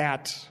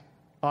at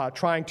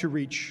trying to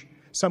reach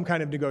some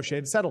kind of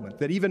negotiated settlement.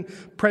 That even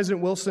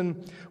President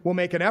Wilson will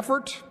make an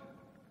effort,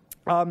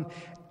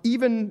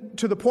 even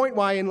to the point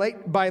why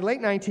by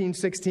late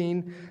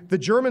 1916, the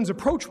Germans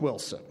approach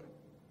Wilson,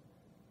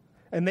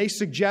 and they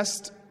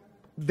suggest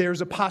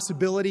there's a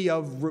possibility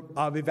of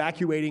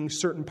evacuating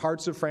certain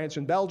parts of France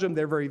and Belgium.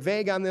 They're very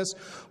vague on this.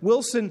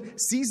 Wilson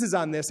seizes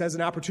on this as an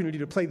opportunity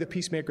to play the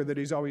peacemaker that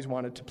he's always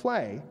wanted to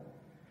play.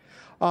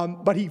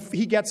 But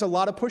he gets a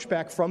lot of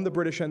pushback from the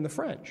British and the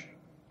French.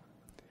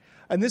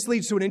 And this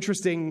leads to an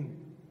interesting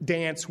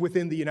dance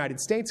within the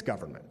United States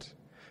government,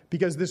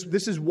 because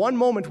this is one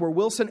moment where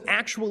Wilson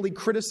actually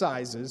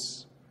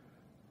criticizes,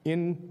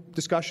 in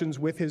discussions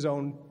with his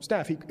own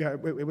staff,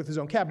 with his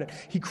own cabinet,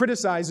 he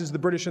criticizes the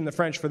British and the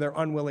French for their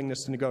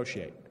unwillingness to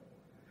negotiate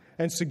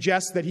and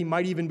suggests that he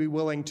might even be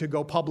willing to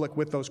go public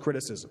with those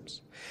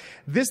criticisms.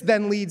 This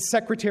then leads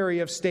Secretary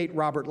of State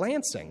Robert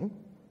Lansing,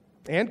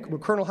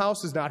 and Colonel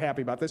House is not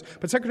happy about this,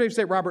 but Secretary of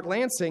State Robert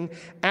Lansing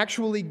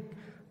actually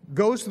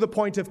goes to the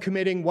point of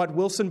committing what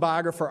Wilson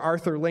biographer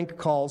Arthur Link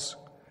calls,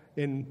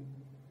 in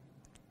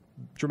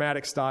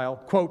dramatic style,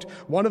 quote,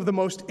 "one of the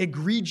most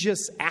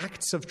egregious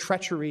acts of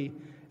treachery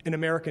in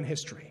American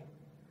history."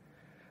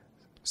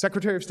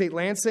 Secretary of State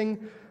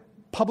Lansing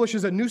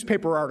publishes a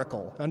newspaper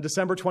article on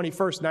December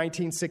 21st,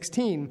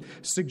 1916,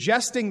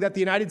 suggesting that the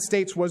United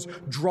States was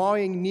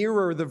drawing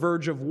nearer the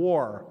verge of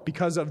war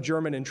because of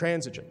German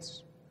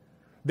intransigence,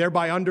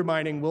 thereby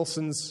undermining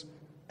Wilson's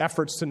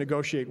efforts to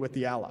negotiate with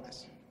the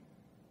Allies.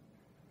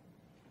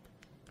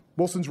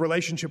 Wilson's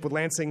relationship with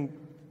Lansing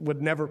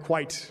would never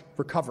quite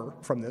recover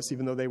from this,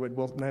 even though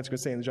Lansing would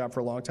stay in the job for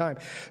a long time.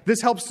 This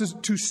helps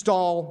to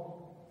stall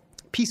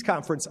peace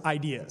conference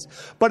ideas.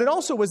 But it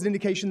also was an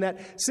indication that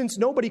since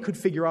nobody could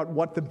figure out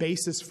what the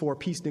basis for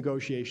peace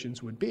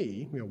negotiations would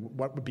be,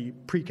 what would be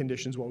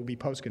preconditions, what would be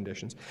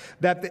postconditions,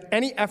 that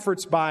any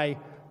efforts by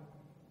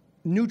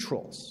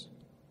neutrals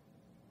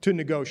to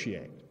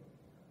negotiate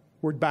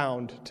were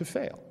bound to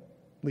fail.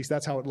 At least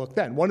that's how it looked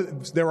then.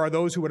 There are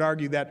those who would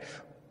argue that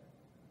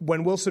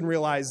when Wilson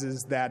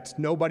realizes that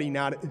I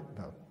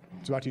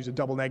was about to use a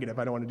double negative.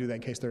 I don't want to do that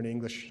in case there are any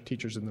English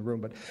teachers in the room,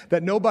 but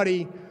that no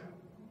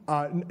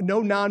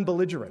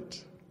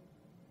non-belligerent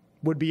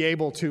would be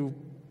able to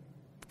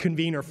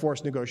convene or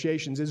force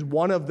negotiations is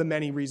one of the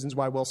many reasons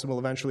why Wilson will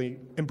eventually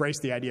embrace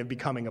the idea of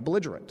becoming a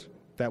belligerent.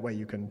 That way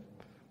you can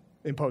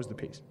impose the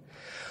peace.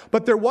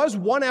 But there was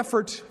one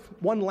effort,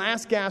 one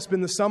last gasp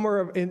in the summer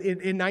of in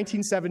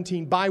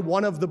 1917 by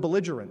one of the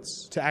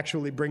belligerents to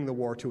actually bring the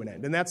war to an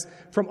end, and that's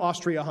from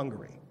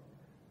Austria-Hungary.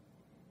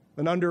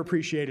 An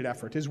underappreciated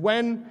effort is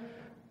when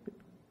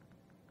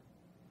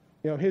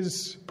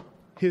his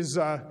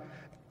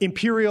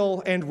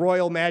Imperial and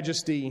Royal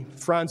Majesty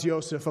Franz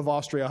Josef of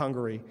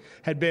Austria-Hungary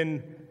had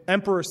been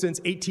emperor since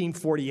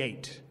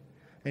 1848,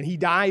 and he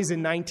dies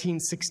in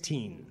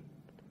 1916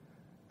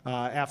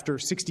 after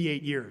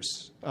 68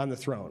 years on the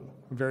throne.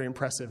 A very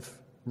impressive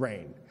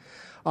reign.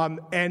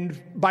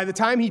 And by the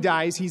time he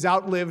dies, he's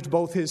outlived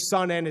both his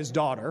son and his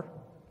daughter.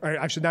 Or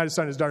actually, not his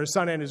son, his daughter, his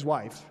son and his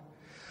wife.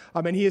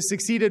 And he is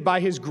succeeded by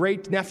his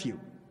great-nephew,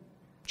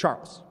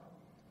 Charles.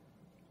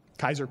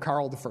 Kaiser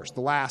Karl I,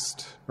 the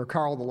last, or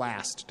Karl the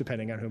Last,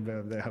 depending on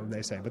whom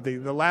they say, but the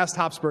last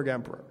Habsburg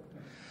emperor.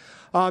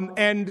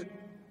 And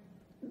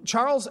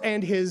Charles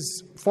and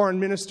his foreign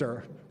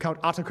minister, Count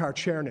Ottokar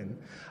Czernin,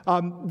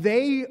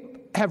 they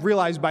have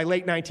realized by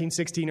late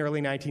 1916,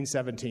 early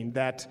 1917,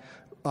 that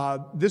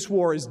this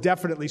war is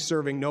definitely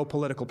serving no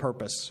political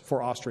purpose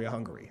for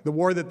Austria-Hungary. The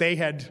war that they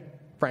had,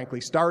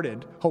 frankly,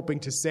 started hoping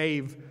to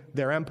save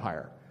their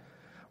empire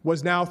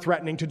was now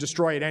threatening to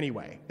destroy it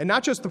anyway. And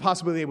not just the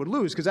possibility they would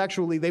lose, because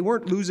actually they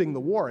weren't losing the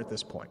war at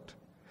this point,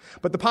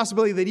 but the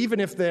possibility that even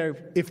if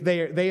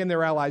they and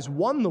their allies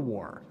won the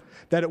war,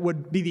 that it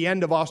would be the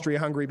end of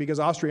Austria-Hungary because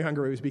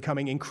Austria-Hungary was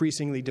becoming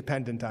increasingly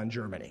dependent on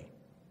Germany.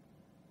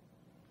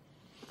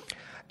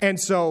 And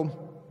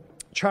so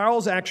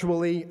Charles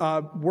actually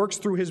works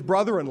through his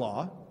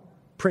brother-in-law,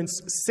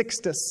 Prince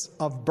Sixtus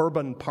of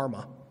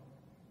Bourbon-Parma.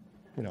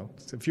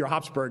 If you're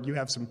Habsburg, you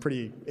have some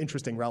pretty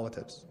interesting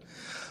relatives.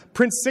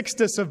 Prince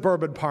Sixtus of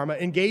Bourbon-Parma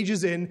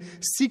engages in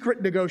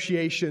secret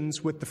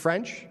negotiations with the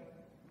French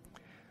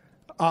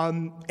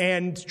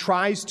and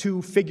tries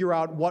to figure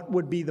out what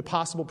would be the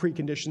possible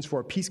preconditions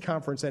for a peace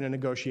conference and a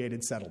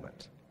negotiated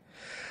settlement.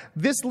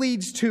 This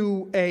leads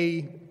to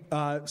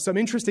some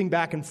interesting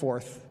back and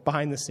forth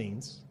behind the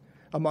scenes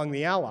among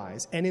the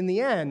Allies. And in the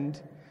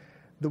end,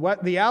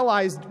 the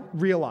Allies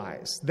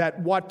realized that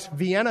what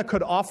Vienna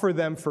could offer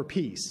them for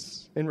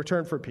peace, in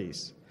return for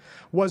peace,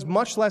 was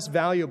much less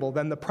valuable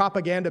than the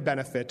propaganda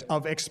benefit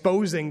of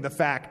exposing the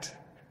fact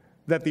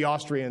that the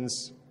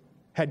Austrians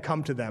had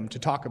come to them to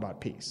talk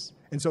about peace.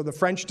 And so the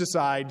French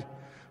decide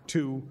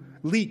to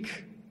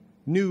leak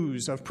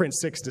news of Prince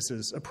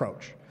Sixtus's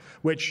approach,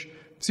 which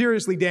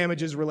seriously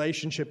damages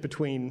relationship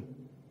between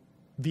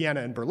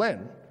Vienna and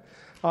Berlin,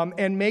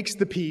 and makes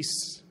the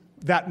peace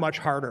that much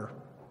harder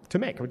to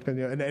make.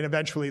 And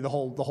eventually the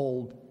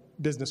whole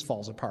business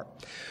falls apart.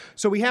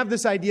 So we have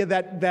this idea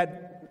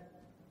that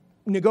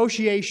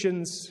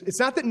negotiations, it's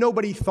not that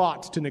nobody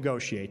thought to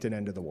negotiate an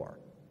end to the war.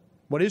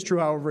 What is true,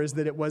 however, is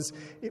that it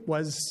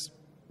was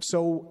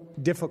so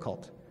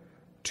difficult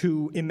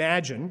to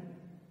imagine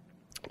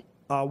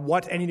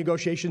what any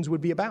negotiations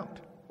would be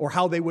about, or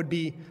how they would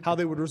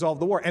resolve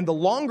the war. And the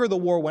longer the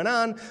war went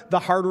on, the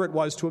harder it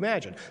was to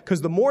imagine.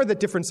 Because the more that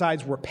different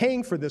sides were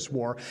paying for this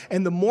war,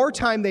 and the more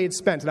time they had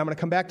spent, and I'm going to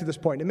come back to this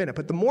point in a minute,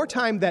 but the more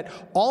time that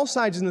all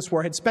sides in this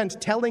war had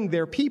spent telling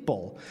their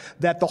people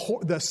that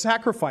the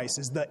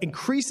sacrifices, the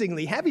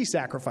increasingly heavy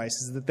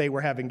sacrifices that they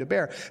were having to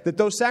bear, that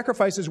those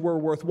sacrifices were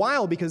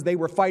worthwhile because they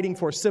were fighting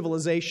for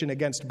civilization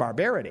against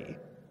barbarity,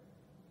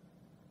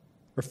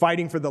 or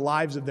fighting for the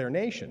lives of their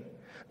nation.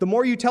 The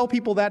more you tell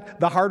people that,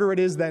 the harder it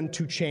is then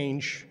to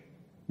change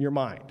your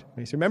mind.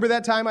 You say, remember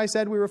that time I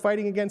said we were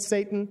fighting against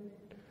Satan?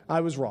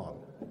 I was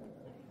wrong.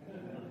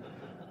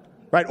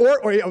 Right?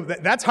 Or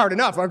that's hard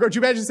enough. Or could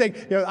you imagine saying,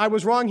 I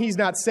was wrong, he's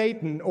not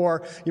Satan?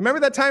 Or, you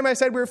remember that time I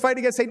said we were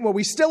fighting against Satan? Well,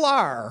 we still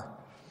are.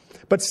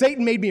 But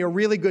Satan made me a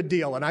really good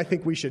deal, and I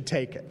think we should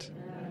take it.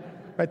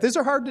 Right? These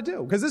are hard to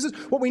do, because this is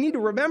what we need to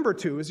remember,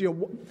 too, is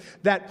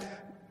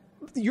that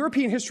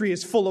European history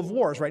is full of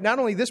wars, right? Not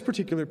only this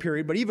particular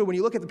period, but even when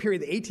you look at the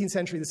period of the 18th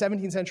century, the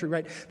 17th century,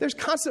 right? There's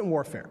constant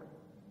warfare.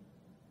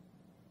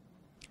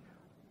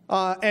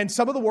 And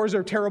some of the wars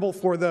are terrible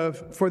for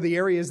the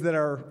areas that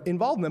are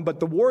involved in them, but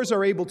the wars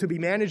are able to be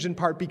managed in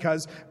part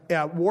because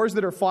wars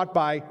that are fought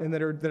by and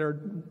that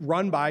are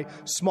run by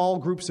small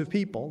groups of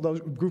people,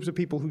 those groups of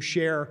people who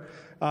share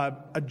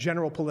a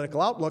general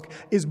political outlook,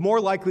 is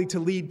more likely to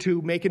lead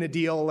to making a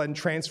deal and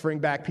transferring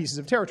back pieces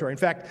of territory. In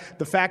fact,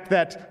 the fact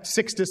that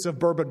Sixtus of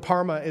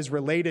Bourbon-Parma is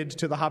related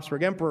to the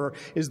Habsburg Emperor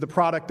is the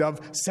product of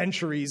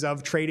centuries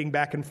of trading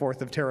back and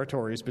forth of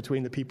territories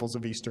between the peoples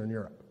of Eastern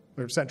Europe,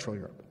 or Central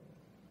Europe.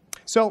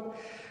 So,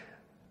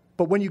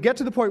 but when you get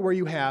to the point where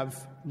you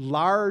have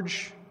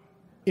large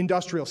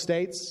industrial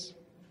states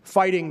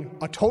fighting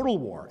a total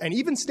war, and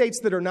even states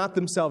that are not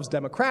themselves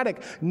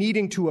democratic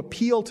needing to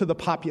appeal to the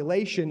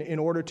population in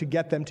order to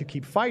get them to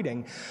keep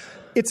fighting,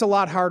 it's a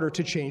lot harder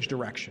to change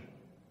direction.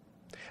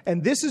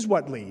 And this is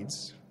what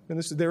leads,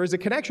 and there is a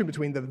connection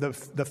between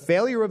the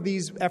failure of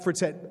these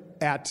efforts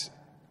at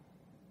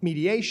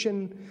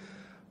mediation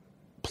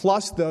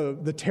plus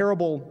the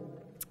terrible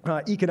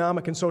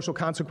economic and social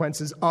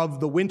consequences of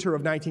the winter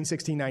of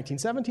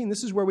 1916-1917.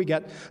 This is where we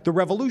get the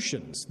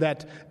revolutions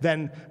that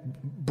then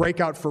break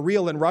out for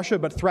real in Russia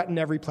but threaten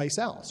every place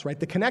else, right?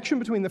 The connection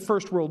between the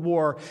First World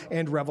War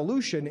and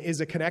revolution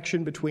is a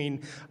connection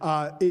between,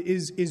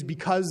 is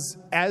because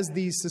as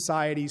these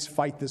societies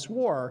fight this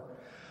war,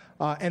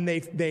 and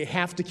they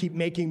have to keep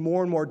making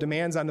more and more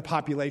demands on the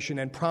population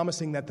and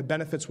promising that the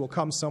benefits will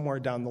come somewhere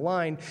down the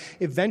line,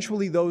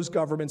 eventually those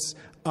governments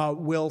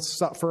will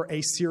suffer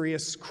a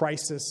serious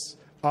crisis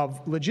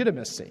of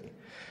legitimacy.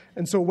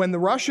 And so when the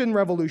Russian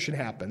Revolution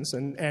happens,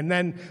 and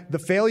then the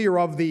failure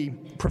of the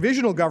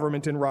provisional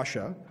government in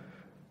Russia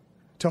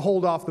to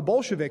hold off the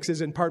Bolsheviks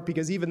is in part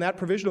because even that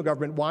provisional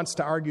government wants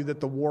to argue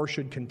that the war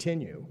should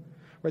continue.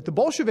 Right? The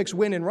Bolsheviks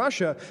win in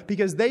Russia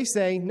because they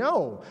say,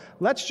 no,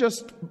 let's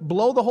just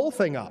blow the whole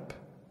thing up.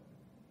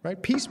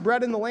 Right? Peace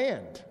bred in the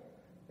land.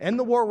 End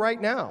the war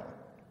right now.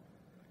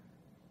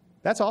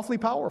 That's awfully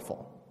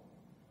powerful.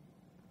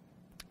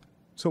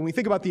 So when we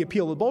think about the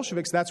appeal of the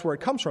Bolsheviks, that's where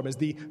it comes from, is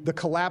the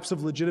collapse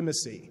of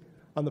legitimacy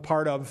on the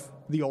part of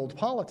the old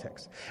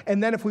politics.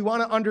 And then if we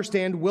want to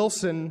understand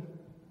Wilson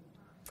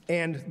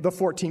and the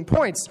 14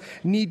 points,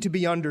 need to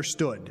be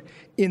understood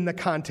in the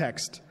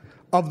context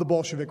of the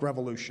Bolshevik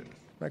Revolution.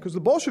 Right? Because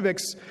the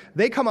Bolsheviks,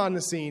 they come on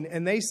the scene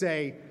and they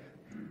say,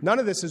 none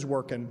of this is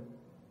working.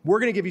 We're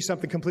going to give you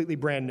something completely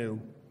brand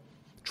new.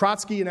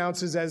 Trotsky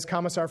announces as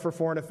Commissar for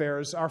Foreign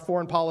Affairs, our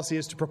foreign policy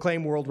is to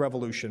proclaim world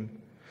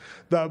revolution.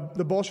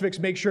 The Bolsheviks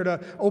make sure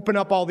to open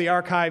up all the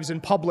archives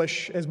and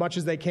publish as much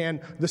as they can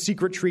the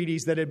secret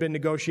treaties that had been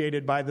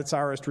negotiated by the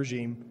Tsarist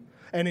regime.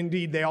 And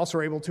indeed, they also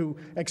are able to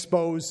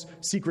expose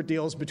secret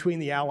deals between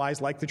the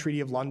Allies, like the Treaty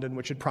of London,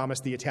 which had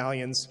promised the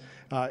Italians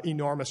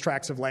enormous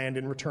tracts of land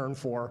in return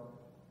for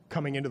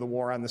coming into the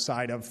war on the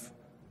side of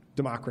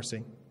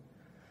democracy.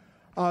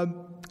 The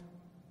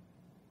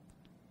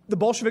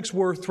Bolsheviks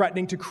were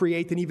threatening to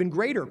create an even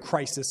greater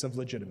crisis of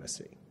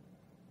legitimacy.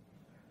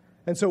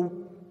 And so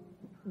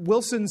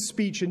Wilson's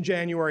speech in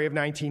January of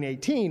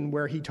 1918,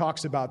 where he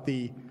talks about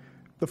the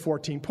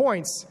 14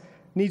 points,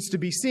 needs to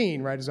be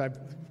seen, right? As I've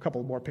a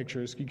couple more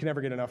pictures. You can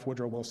never get enough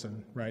Woodrow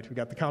Wilson, right? We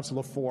got the Council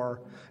of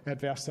Four at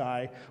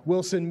Versailles,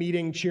 Wilson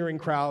meeting cheering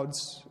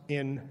crowds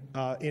in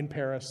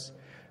Paris,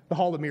 the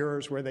Hall of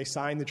Mirrors where they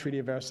signed the Treaty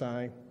of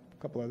Versailles,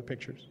 a couple other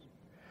pictures.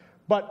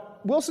 But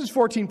Wilson's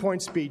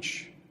 14-point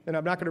speech, and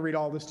I'm not going to read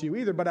all this to you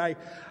either, but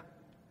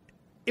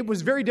it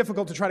was very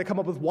difficult to try to come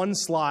up with one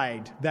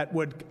slide that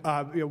would,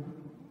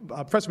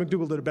 Professor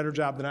McDougall did a better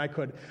job than I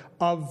could,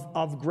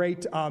 of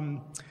great,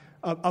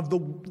 of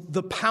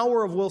the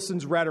power of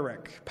Wilson's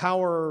rhetoric,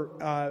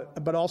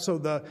 but also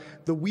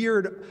the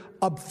weird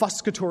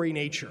obfuscatory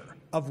nature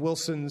of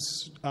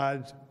Wilson's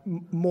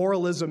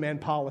moralism and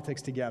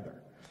politics together.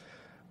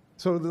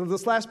 So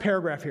this last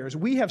paragraph here is,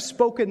 we have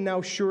spoken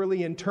now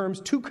surely in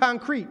terms too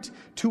concrete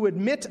to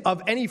admit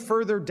of any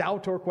further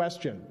doubt or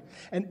question.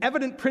 An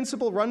evident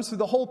principle runs through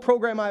the whole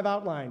program I've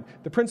outlined,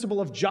 the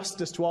principle of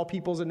justice to all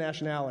peoples and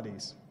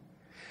nationalities.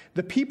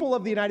 The people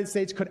of the United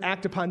States could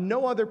act upon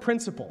no other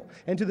principle,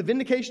 and to the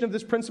vindication of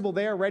this principle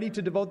they are ready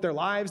to devote their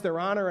lives, their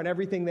honor, and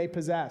everything they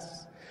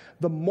possess.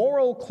 The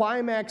moral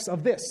climax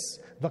of this,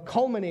 the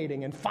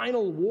culminating and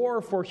final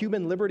war for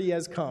human liberty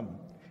has come,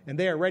 and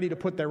they are ready to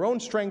put their own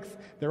strength,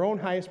 their own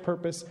highest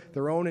purpose,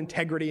 their own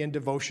integrity and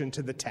devotion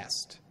to the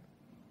test.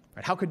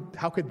 Right?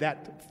 How could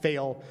that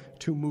fail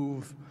to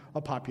move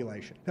a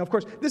population? Now, of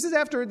course, this is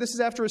after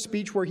a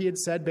speech where he had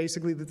said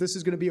basically that this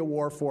is going to be a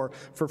war for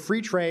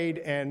free trade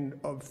and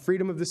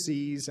freedom of the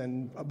seas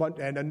and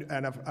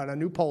a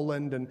new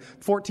Poland and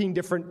 14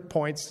 different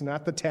points,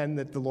 not the 10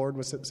 that the Lord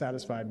was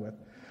satisfied with.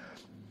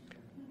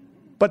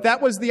 But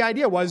that was the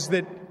idea, was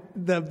that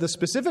the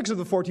specifics of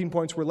the 14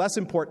 points were less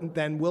important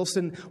than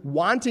Wilson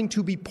wanting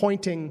to be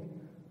pointing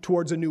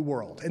towards a new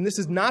world. And this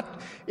is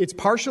not, it's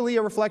partially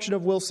a reflection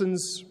of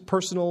Wilson's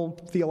personal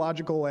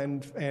theological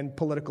and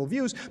political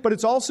views, but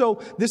it's also,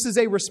 this is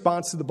a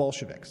response to the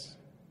Bolsheviks.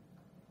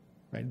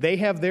 Right? They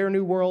have their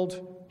new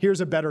world,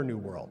 here's a better new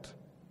world.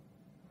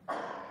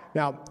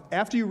 Now,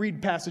 after you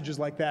read passages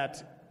like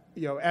that,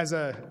 as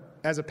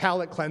a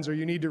palate cleanser,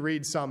 you need to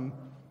read some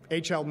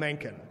H.L.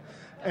 Mencken.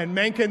 And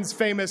Mencken's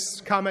famous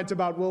comment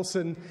about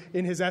Wilson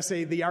in his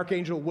essay, The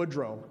Archangel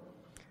Woodrow.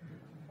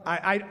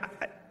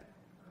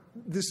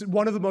 This is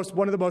one of the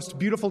most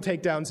beautiful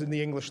takedowns in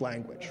the English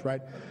language,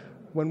 right?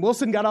 When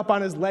Wilson got up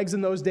on his legs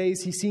in those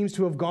days, he seems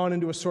to have gone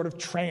into a sort of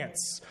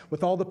trance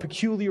with all the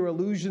peculiar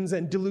illusions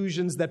and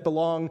delusions that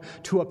belong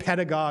to a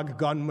pedagogue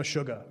gun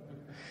Meshuggah.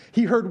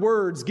 He heard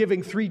words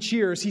giving 3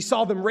 cheers. He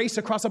saw them race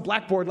across a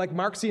blackboard like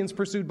Marxians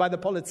pursued by the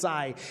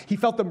Polizei. He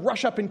felt them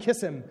rush up and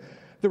kiss him.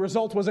 The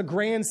result was a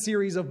grand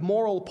series of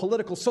moral,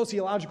 political,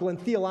 sociological, and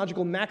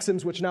theological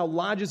maxims which now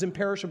lodges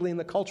imperishably in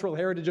the cultural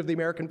heritage of the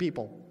American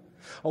people.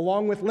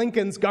 Along with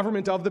Lincoln's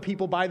government of the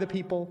people, by the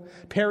people,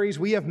 Perry's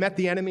we have met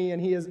the enemy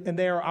and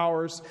they are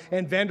ours,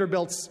 and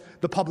Vanderbilt's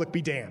the public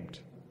be damned.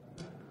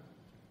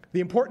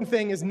 The important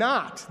thing is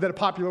not that a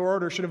popular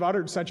orator should have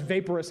uttered such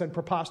vaporous and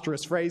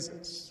preposterous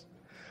phrases,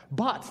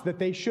 but that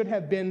they should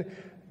have been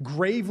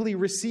gravely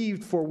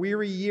received for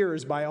weary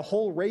years by a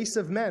whole race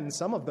of men,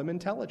 some of them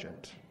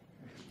intelligent.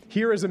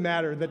 Here is a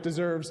matter that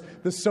deserves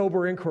the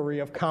sober inquiry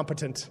of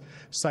competent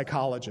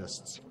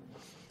psychologists.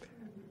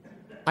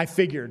 I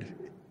figured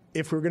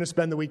if we were going to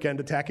spend the weekend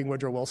attacking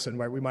Woodrow Wilson,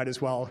 right, we might as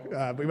well,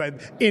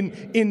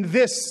 in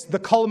this, the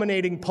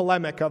culminating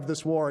polemic of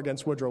this war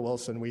against Woodrow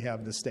Wilson, we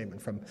have this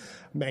statement from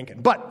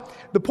Mencken. But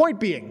the point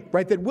being,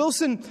 right, that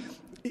Wilson,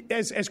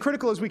 as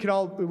critical as we can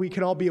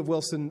all be of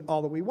Wilson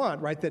all that we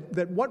want, right,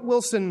 that what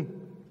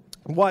Wilson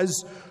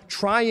was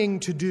trying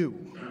to do,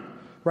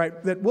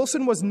 right, that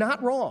Wilson was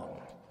not wrong.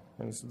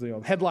 And this is the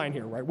headline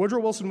here, right?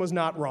 Woodrow Wilson was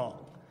not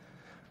wrong,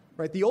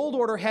 right? The old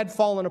order had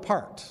fallen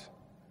apart,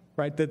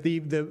 right? That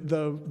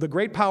the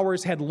great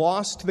powers had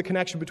lost the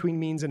connection between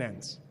means and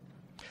ends.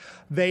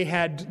 They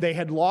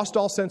had lost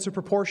all sense of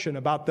proportion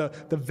about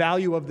the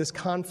value of this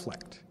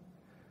conflict,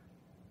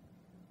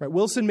 right?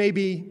 Wilson may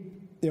be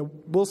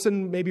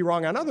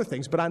wrong on other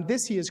things, but on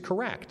this he is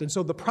correct. And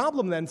so the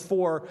problem then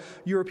for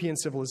European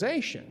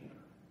civilization,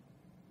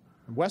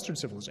 Western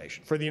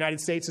civilization, for the United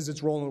States as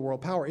its role in the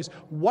world power, is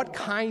what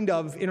kind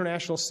of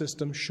international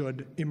system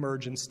should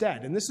emerge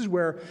instead? And this is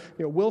where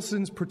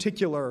Wilson's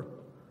particular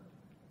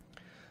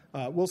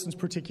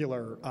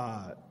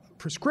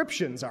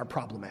prescriptions are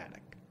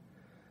problematic.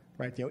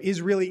 Right?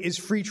 Is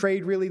free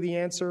trade really the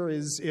answer?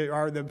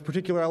 Are the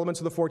particular elements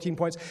of the 14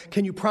 points?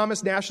 Can you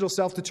promise national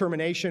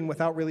self-determination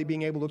without really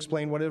being able to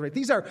explain what it is? Right?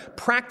 These are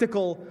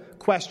practical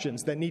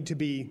questions that need to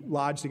be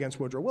lodged against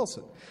Woodrow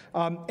Wilson.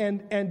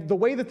 And the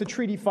way that the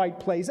treaty fight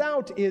plays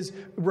out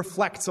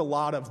reflects a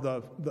lot of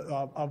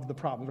the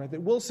problems. Right?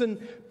 That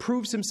Wilson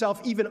proves himself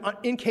even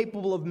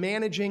incapable of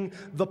managing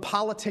the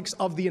politics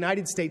of the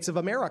United States of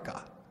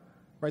America,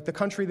 right? The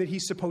country that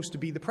he's supposed to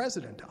be the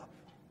president of.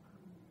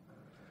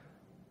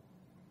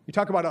 You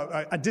talk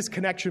about a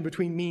disconnection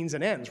between means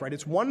and ends, right?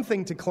 It's one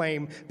thing to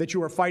claim that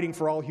you are fighting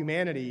for all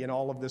humanity and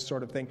all of this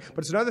sort of thing, but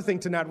it's another thing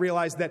to not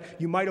realize that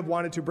you might have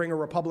wanted to bring a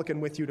Republican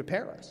with you to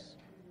Paris.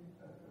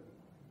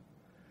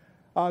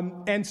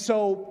 And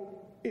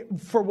so,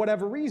 for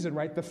whatever reason,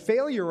 right, the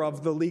failure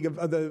of the League of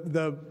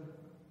the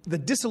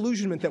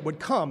disillusionment that would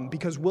come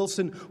because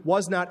Wilson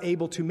was not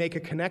able to make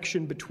a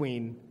connection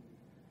between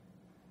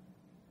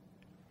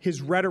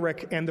his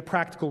rhetoric and the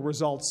practical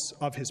results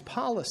of his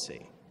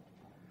policy.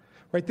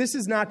 Right, this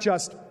is not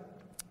just.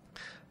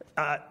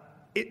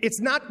 It's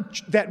not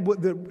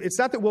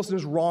that Wilson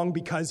is wrong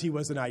because he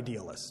was an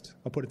idealist.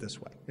 I'll put it this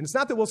way, and it's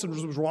not that Wilson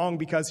was wrong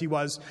because he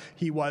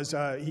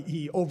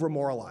over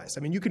moralized.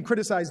 I mean, you can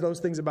criticize those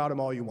things about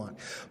him all you want,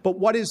 but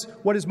what is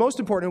most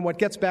important and what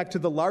gets back to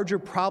the larger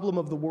problem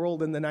of the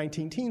world in the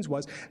 19-teens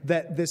was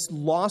that this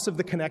loss of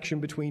the connection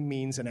between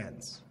means and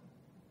ends.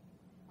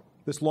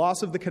 This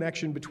loss of the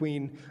connection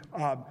between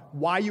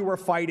why you were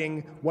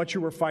fighting, what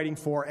you were fighting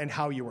for, and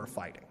how you were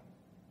fighting.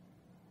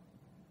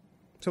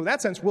 So in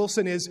that sense,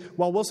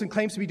 while Wilson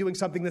claims to be doing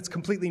something that's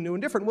completely new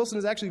and different, Wilson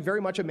is actually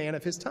very much a man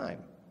of his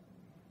time.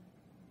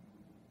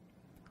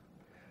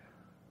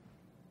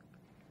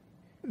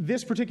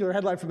 This particular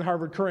headline from the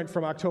Harvard Current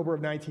from October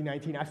of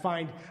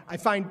 1919, I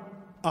find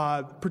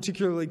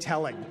particularly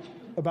telling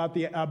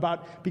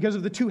because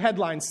of the two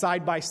headlines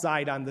side by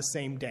side on the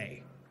same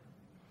day.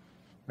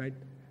 Right?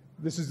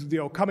 This is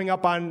coming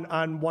up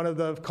on one of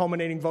the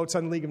culminating votes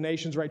on the League of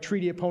Nations. Right?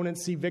 Treaty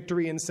opponents see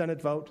victory in Senate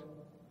vote.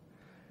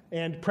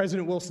 And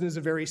President Wilson is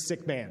a very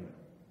sick man,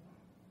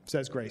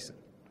 says Grayson.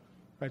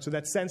 Right, so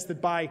that sense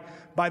that by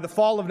the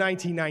fall of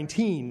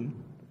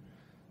 1919,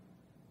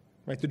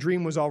 right, the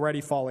dream was already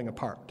falling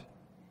apart.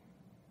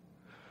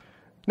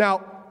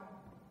 Now,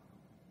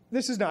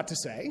 this is not to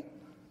say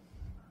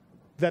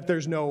that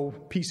there's no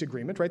peace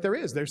agreement, right? There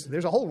is.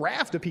 There's a whole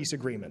raft of peace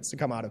agreements to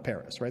come out of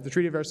Paris, right? The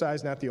Treaty of Versailles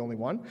is not the only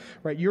one,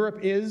 right? Europe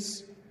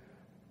is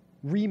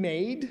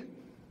remade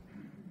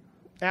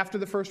after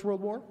the First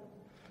World War.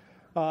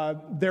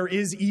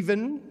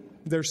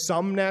 There's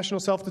some national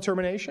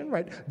self-determination,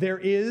 right? There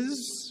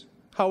is,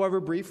 however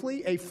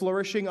briefly, a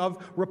flourishing of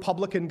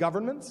republican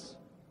governments,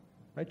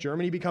 right?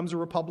 Germany becomes a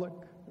republic,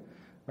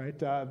 right?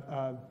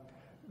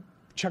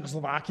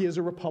 Czechoslovakia is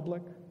a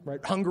republic,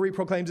 right? Hungary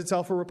proclaims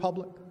itself a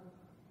republic.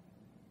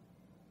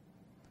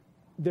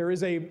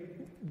 There's a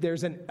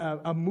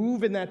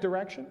move in that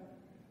direction,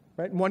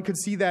 right? And one could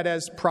see that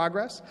as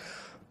progress.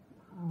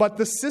 But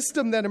the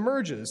system that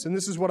emerges, and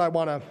this is what I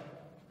want to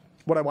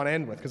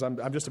end with, because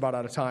I'm just about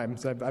out of time.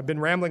 So I've been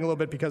rambling a little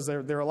bit because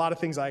there are a lot of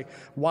things I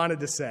wanted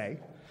to say,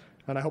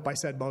 and I hope I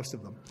said most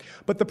of them.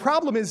 But the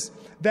problem is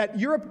that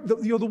Europe,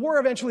 the war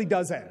eventually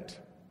does end,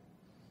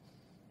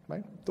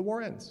 right? The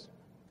war ends.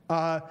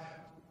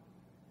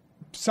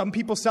 Some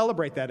people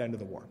celebrate that end of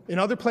the war. In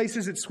other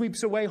places, it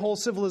sweeps away whole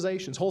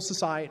civilizations, whole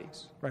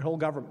societies, right? Whole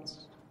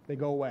governments. They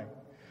go away.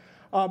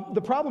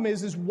 The problem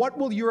is what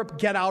will Europe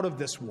get out of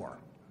this war?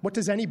 What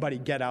does anybody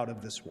get out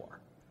of this war?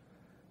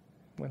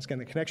 Once again,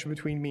 the connection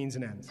between means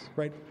and ends,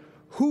 right?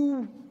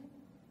 Who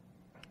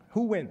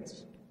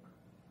wins?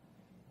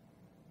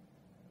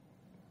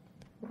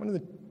 One of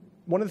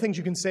the things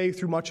you can say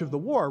through much of the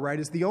war, right,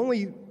 is the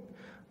only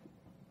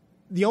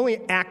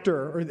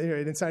actor, or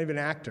it's not even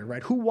an actor,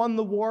 right? Who won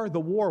the war? The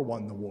war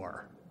won the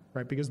war,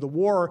 right? Because the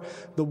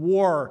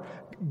war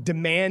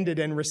demanded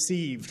and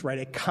received, right,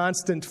 a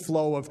constant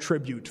flow of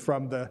tribute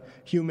from the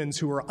humans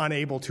who were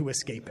unable to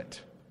escape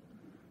it,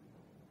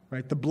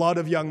 right? The blood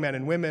of young men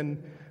and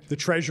women, the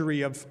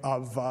treasuries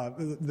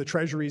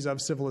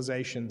of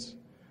civilizations,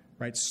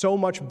 right? So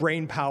much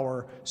brain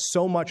power,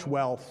 so much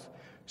wealth,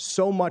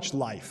 so much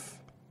life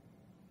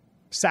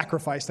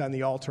sacrificed on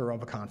the altar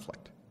of a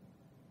conflict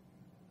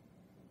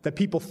that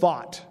people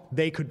thought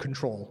they could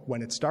control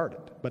when it started,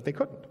 but they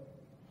couldn't.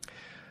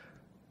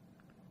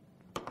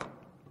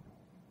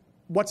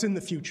 What's in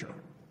the future?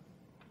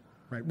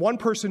 Right? One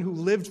person who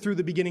lived through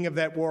the beginning of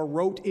that war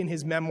wrote in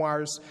his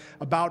memoirs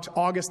about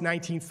August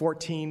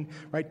 1914,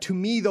 right, "To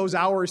me, those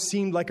hours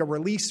seemed like a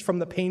release from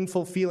the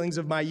painful feelings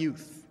of my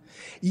youth.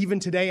 Even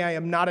today, I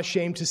am not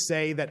ashamed to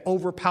say that,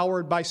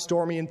 overpowered by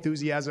stormy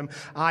enthusiasm,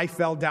 I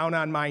fell down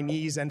on my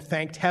knees and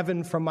thanked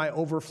heaven from my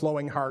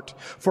overflowing heart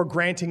for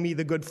granting me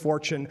the good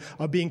fortune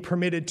of being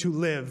permitted to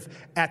live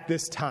at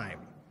this time."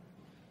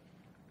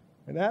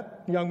 And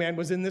that young man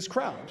was in this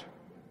crowd.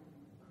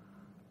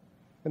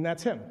 And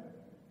that's him.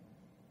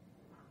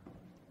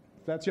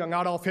 That's young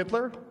Adolf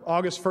Hitler,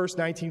 August 1st,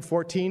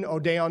 1914,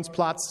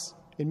 Odeonsplatz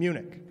in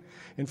Munich,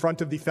 in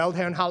front of the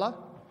Feldherrnhalle,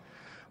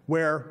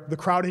 where the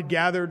crowd had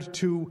gathered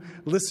to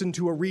listen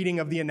to a reading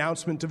of the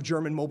announcement of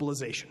German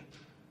mobilization.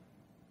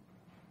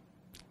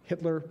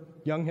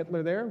 Young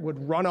Hitler there,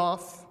 would run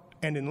off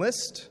and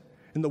enlist,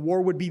 and the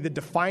war would be the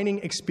defining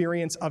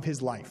experience of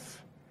his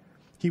life.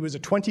 He was a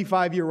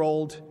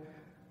 25-year-old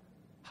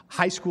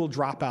high school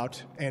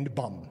dropout and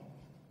bum.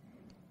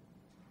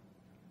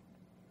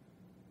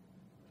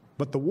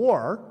 But the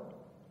war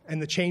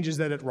and the changes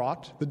that it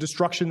wrought, the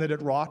destruction that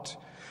it wrought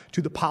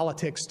to the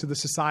politics, to the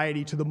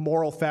society, to the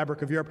moral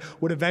fabric of Europe,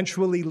 would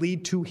eventually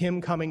lead to him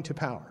coming to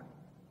power.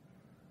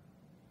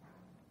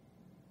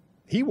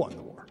 He won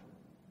the war.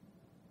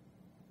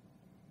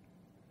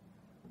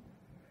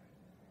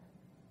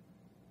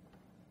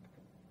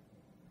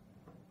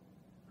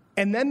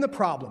 And then the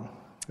problem,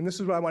 and this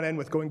is what I want to end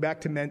with, going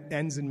back to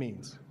ends and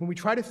means. When we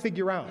try to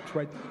figure out,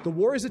 right, the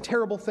war is a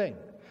terrible thing.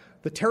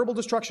 The terrible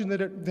destruction that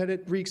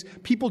it wreaks,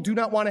 people do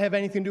not want to have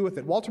anything to do with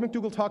it. Walter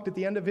McDougall talked at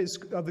the end of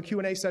the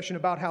Q&A session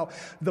about how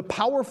the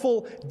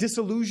powerful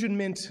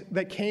disillusionment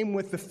that came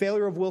with the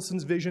failure of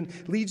Wilson's vision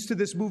leads to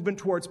this movement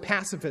towards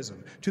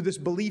pacifism, to this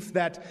belief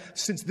that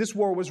since this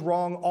war was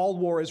wrong, all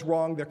war is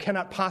wrong, there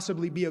cannot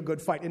possibly be a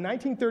good fight. In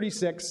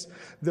 1936,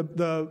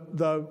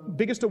 the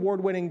biggest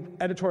award-winning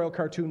editorial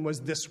cartoon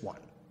was this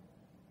one.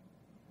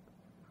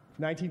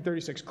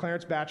 1936,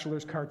 Clarence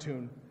Batchelor's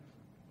cartoon.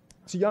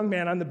 It's a young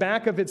man. On the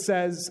back of it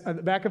says, on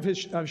the back of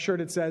his shirt,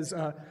 it says,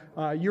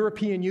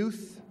 European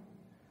youth.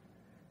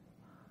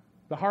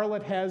 The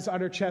harlot has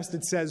on her chest,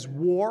 it says,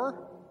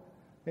 war.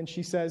 And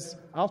she says,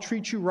 I'll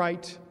treat you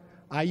right.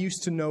 I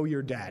used to know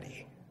your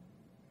daddy.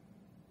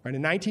 Right,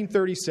 in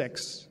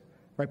 1936,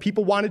 right,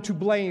 people wanted to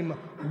blame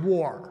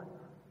war.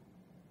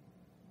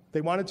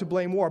 They wanted to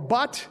blame war.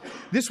 But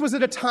this was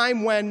at a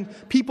time when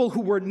people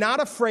who were not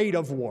afraid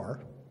of war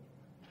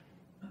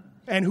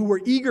and who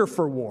were eager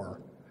for war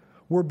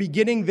were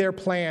beginning their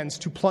plans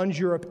to plunge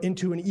Europe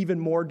into an even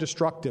more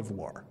destructive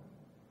war.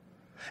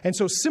 And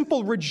so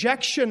simple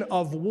rejection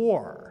of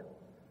war,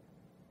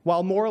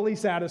 while morally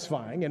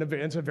satisfying, and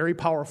it's a very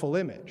powerful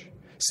image,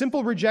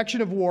 simple rejection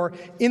of war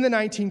in the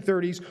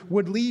 1930s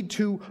would lead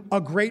to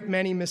a great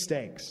many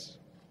mistakes.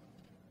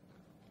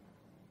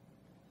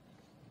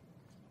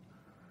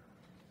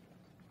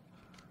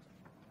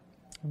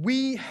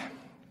 When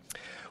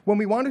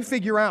we want to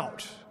figure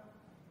out,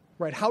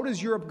 right, how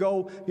does Europe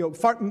go?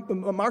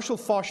 Marshal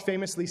Foch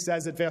famously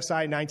says at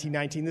Versailles in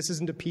 1919, this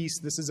isn't a peace,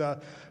 this is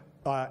a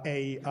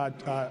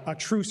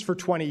truce for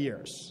 20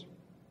 years.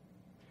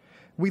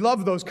 We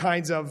love those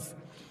kinds of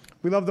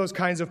We love those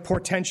kinds of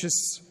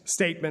portentous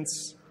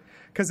statements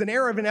because an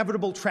air of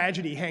inevitable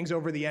tragedy hangs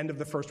over the end of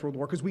the First World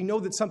War because we know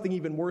that something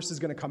even worse is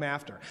going to come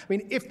after. I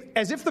mean,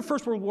 as if the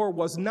First World War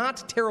was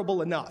not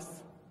terrible enough,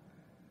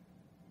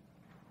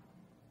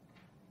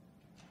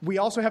 we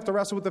also have to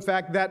wrestle with the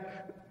fact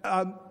that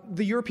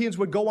the Europeans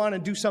would go on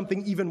and do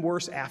something even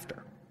worse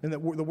after, and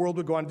that the world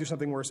would go on and do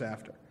something worse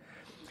after.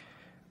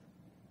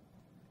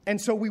 And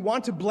so we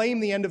want to blame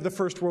the end of the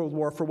First World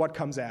War for what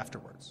comes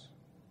afterwards.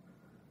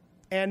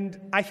 And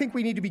I think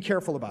we need to be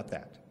careful about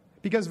that,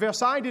 because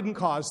Versailles didn't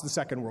cause the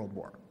Second World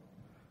War.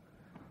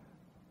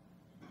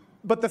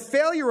 But the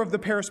failure of the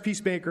Paris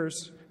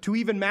peacemakers to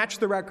even match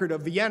the record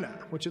of Vienna,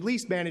 which at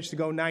least managed to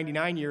go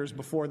 99 years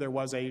before there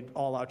was an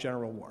all-out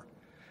general war,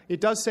 it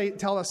does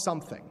tell us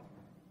something.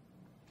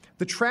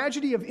 The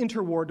tragedy of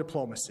interwar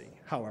diplomacy,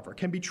 however,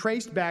 can be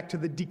traced back to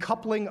the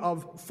decoupling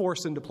of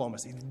force and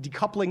diplomacy, the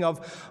decoupling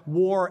of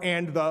war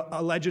and the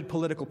alleged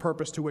political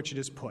purpose to which it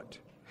is put.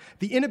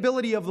 The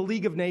inability of the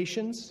League of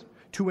Nations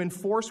to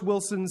enforce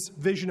Wilson's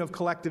vision of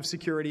collective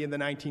security in the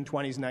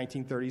 1920s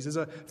and 1930s is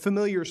a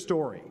familiar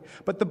story.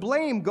 But the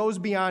blame goes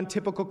beyond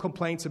typical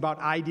complaints about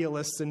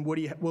idealists and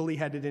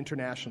woolly-headed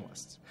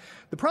internationalists.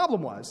 The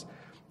problem was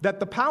that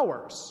the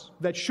powers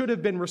that should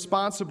have been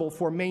responsible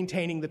for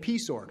maintaining the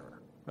peace order,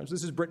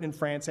 this is Britain and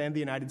France and the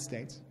United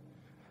States,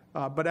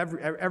 but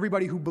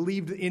everybody who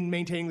believed in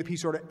maintaining the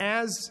peace order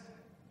as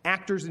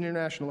actors in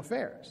international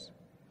affairs,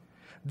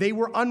 they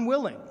were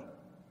unwilling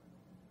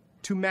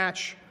to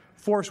match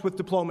force with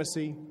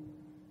diplomacy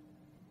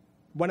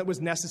when it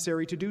was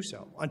necessary to do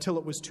so, until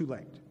it was too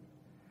late.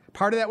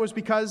 Part of that was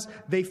because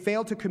they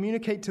failed to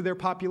communicate to their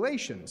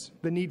populations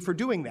the need for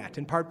doing that,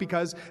 in part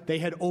because they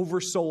had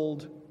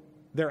oversold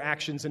their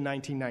actions in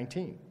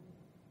 1919.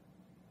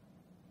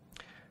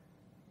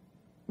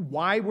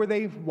 Why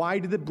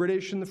did the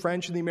British and the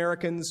French and the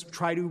Americans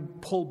try to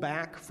pull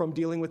back from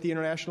dealing with the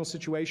international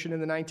situation in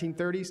the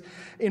 1930s?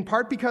 In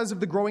part because of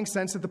the growing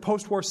sense that the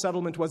post-war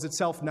settlement was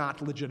itself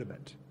not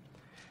legitimate.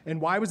 And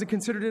why was it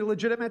considered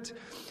illegitimate?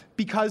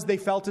 Because they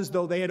felt as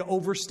though they had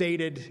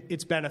overstated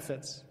its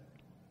benefits.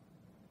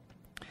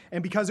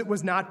 And because it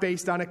was not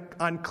based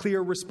on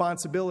clear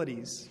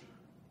responsibilities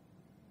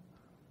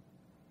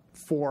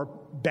for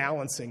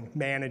balancing,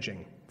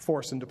 managing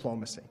force and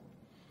diplomacy.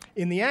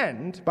 In the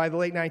end, by the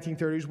late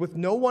 1930s, with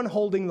no one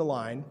holding the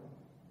line,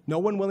 no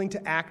one willing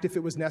to act if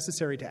it was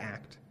necessary to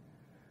act,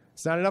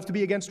 it's not enough to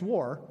be against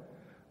war.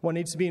 One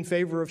needs to be in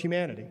favor of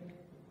humanity.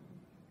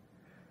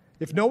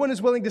 If no one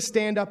is willing to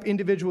stand up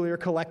individually or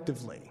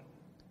collectively,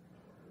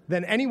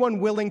 then anyone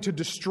willing to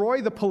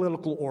destroy the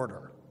political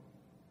order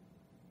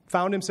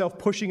found himself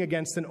pushing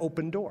against an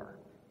open door.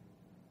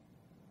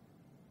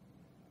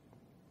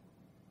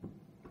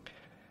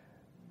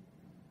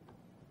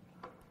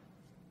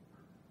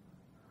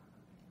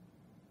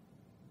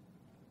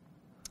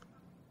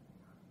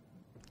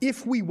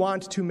 If we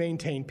want to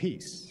maintain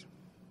peace,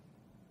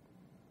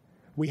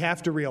 we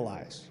have to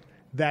realize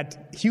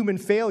that human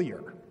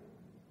failure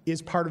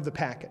is part of the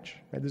package.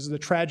 Right? This is the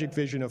tragic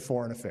vision of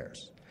foreign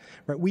affairs.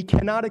 Right? We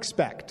cannot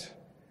expect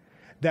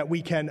that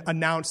we can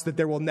announce that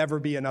there will never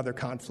be another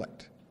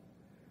conflict.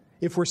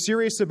 If we're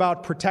serious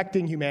about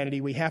protecting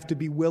humanity, we have to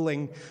be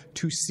willing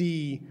to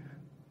see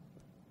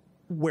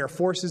where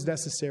force is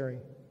necessary,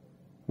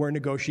 where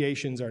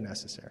negotiations are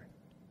necessary.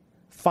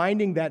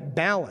 Finding that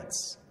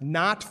balance,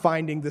 not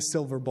finding the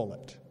silver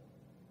bullet,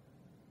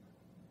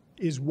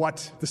 is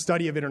what the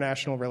study of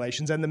international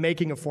relations and the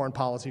making of foreign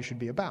policy should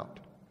be about.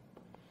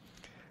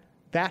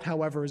 That,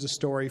 however, is a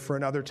story for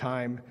another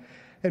time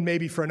and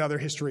maybe for another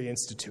History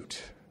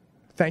Institute.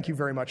 Thank you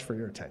very much for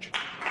your attention.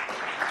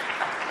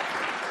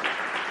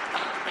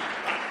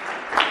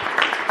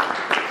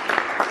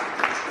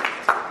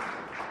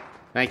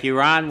 Thank you,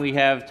 Ron. We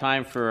have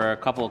time for a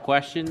couple of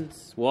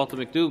questions. Walter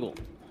McDougall.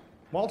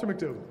 Walter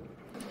McDougall.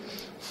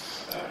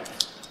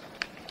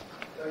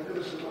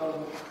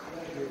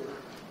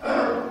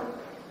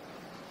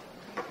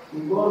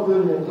 We've gone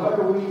through the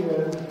entire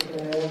weekend,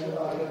 and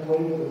I have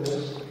waited for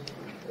this,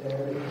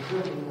 and it's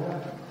simply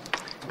happened.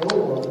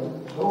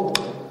 No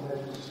one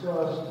has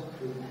discussed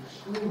the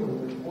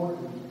extremely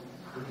important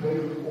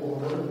debate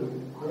over the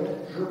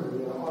grant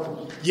Germany an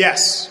arms.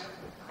 Yes.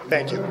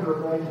 Thank you. November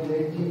of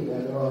 1918,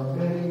 and there are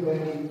many,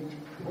 many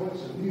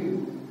points of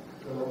view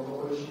from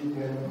which you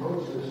can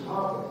approach this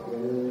topic.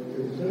 And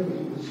if maybe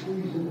you could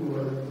squeeze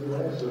into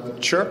your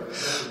answer. Sure.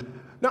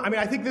 No, I mean,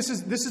 I think this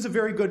is a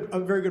very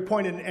good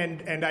point,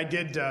 and I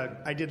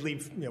did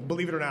leave,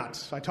 believe it or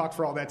not, I talked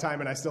for all that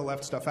time and I still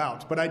left stuff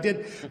out.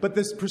 But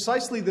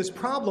precisely this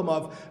problem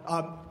of,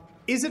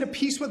 is it a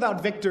peace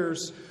without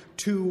victors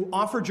to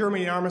offer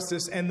Germany an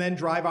armistice and then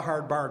drive a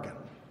hard bargain?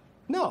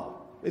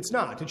 No, it's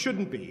not. It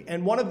shouldn't be.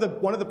 And one of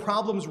the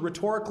problems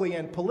rhetorically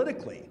and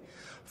politically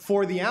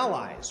for the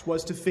Allies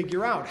was to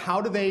figure out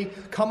how do they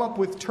come up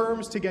with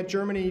terms to get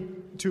Germany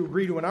to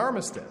agree to an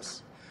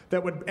armistice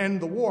that would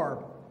end the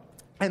war,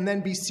 and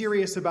then be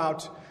serious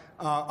about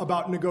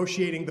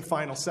negotiating the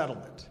final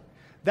settlement.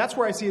 That's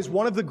where I see as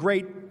one of the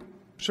great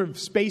sort of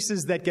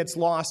spaces that gets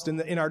lost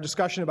in our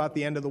discussion about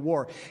the end of the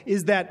war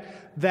is that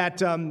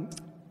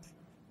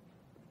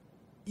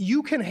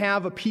you can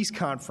have a peace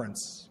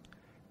conference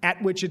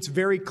at which it's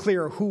very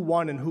clear who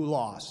won and who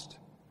lost,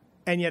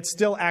 and yet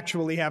still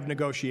actually have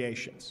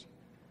negotiations.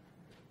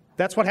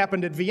 That's what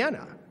happened at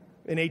Vienna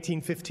in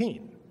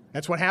 1815.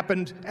 That's what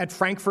happened at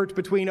Frankfurt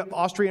between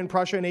Austria and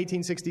Prussia in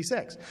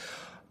 1866.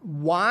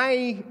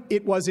 Why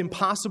it was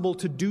impossible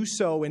to do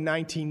so in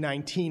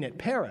 1919 at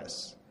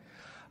Paris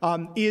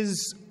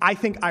is, I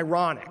think,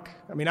 ironic.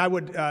 I mean, I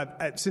would,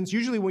 since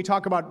usually when we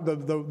talk about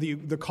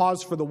the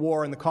cause for the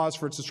war and the cause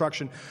for its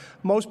destruction,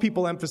 most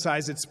people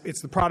emphasize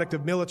it's the product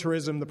of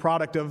militarism, the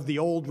product of the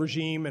old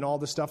regime and all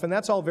this stuff, and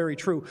that's all very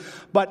true.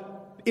 But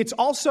it's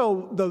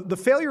also, the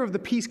failure of the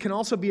peace can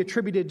also be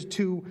attributed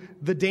to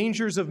the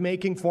dangers of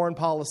making foreign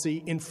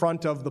policy in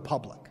front of the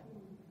public.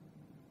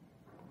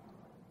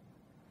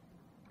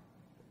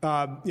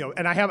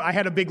 And I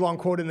had a big long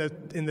quote in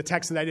the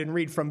text that I didn't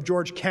read from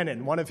George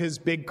Kennan. One of his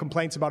big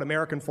complaints about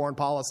American foreign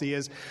policy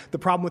is the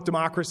problem with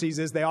democracies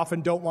is they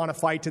often don't want to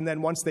fight, and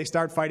then once they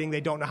start fighting,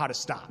 they don't know how to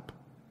stop.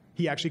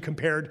 He actually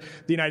compared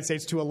the United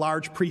States to a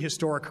large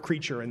prehistoric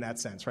creature in that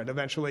sense, right?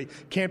 Eventually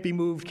can't be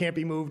moved,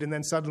 and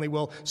then suddenly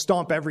will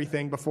stomp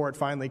everything before it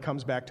finally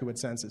comes back to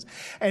its senses.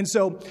 And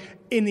so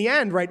in the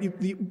end, right,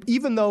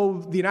 even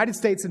though the United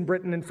States and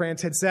Britain and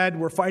France had said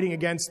we're fighting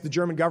against the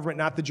German government,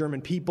 not the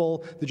German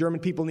people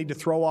need to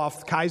throw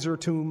off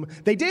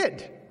Kaisertum, they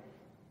did,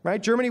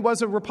 right? Germany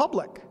was a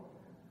republic.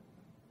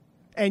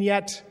 And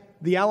yet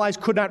the Allies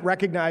could not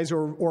recognize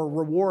or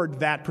reward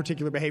that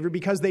particular behavior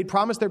because they'd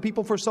promised their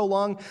people for so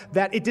long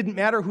that it didn't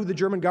matter who the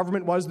German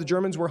government was. The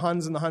Germans were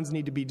Huns, and the Huns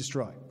need to be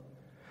destroyed.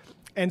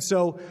 And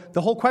so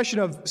the whole question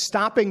of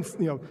stopping,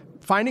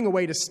 finding a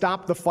way to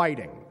stop the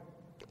fighting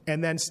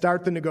and then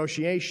start the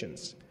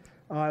negotiations,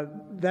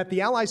 that the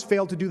Allies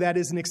failed to do that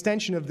is an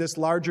extension of this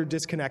larger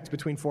disconnect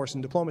between force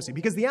and diplomacy,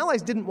 because the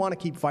Allies didn't want to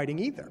keep fighting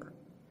either.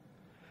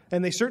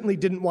 And they certainly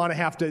didn't want to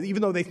have to,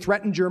 even though they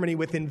threatened Germany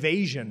with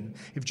invasion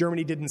if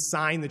Germany didn't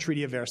sign the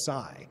Treaty of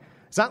Versailles.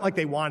 It's not like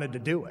they wanted to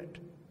do it.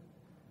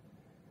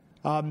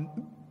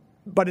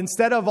 But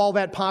instead of all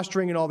that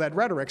posturing and all that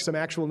rhetoric, some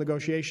actual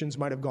negotiations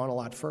might have gone a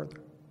lot further.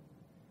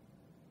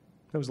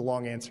 That was a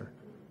long answer.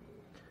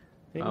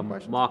 Any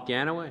questions? Mark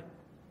Ganaway.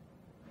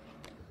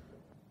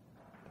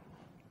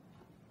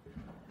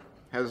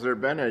 Has there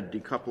been a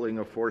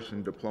decoupling of force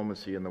and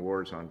diplomacy in the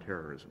wars on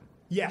terrorism?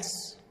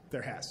 Yes,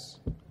 there has.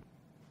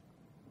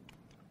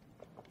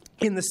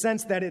 In the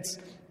sense that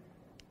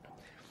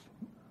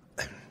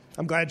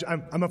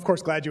I'm of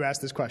course glad you asked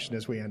this question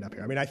as we end up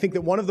here. I mean, I think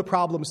that one of the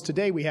problems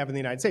today we have in the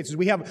United States is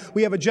we have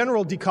a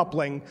general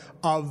decoupling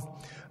of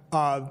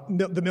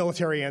the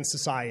military and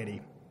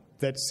society.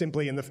 That's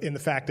simply in the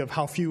fact of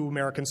how few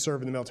Americans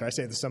serve in the military. I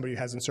say this as somebody who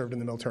hasn't served in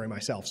the military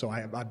myself, so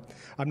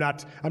I'm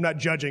not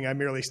judging. I'm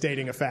merely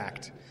stating a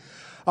fact.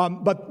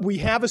 But we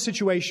have a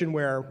situation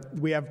where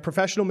we have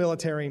professional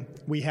military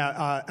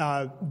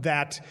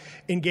that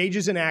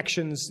engages in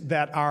actions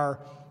that are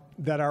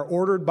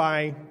ordered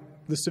by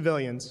the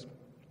civilians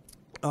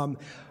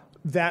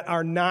that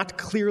are not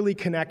clearly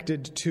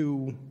connected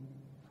to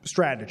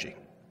strategy.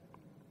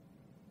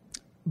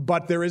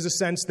 But there is a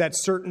sense that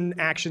certain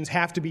actions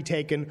have to be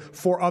taken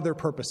for other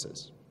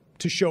purposes,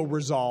 to show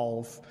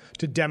resolve,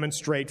 to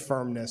demonstrate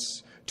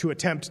firmness, to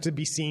attempt to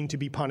be seen to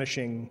be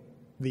punishing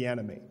the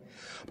enemy.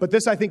 But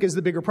this, I think, is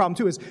the bigger problem,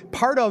 too, is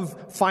part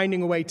of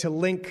finding a way to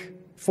link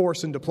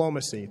force and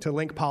diplomacy, to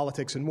link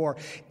politics and war,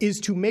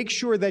 is to make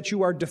sure that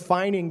you are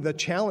defining the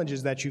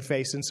challenges that you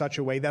face in such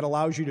a way that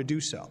allows you to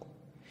do so.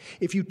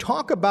 If you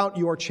talk about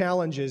your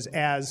challenges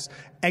as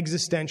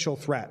existential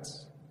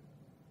threats,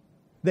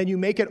 then you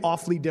make it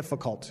awfully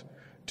difficult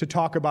to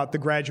talk about the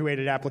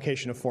graduated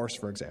application of force,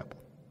 for example.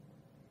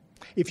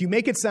 If you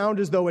make it sound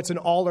as though it's an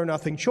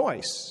all-or-nothing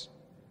choice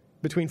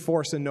between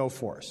force and no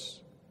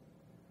force,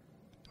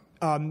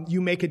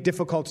 you make it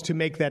difficult to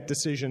make that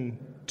decision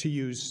to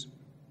use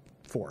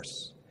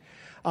force.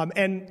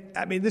 And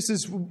I mean, this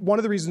is one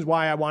of the reasons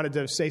why I wanted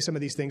to say some of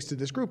these things to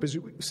this group, is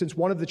since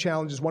one of the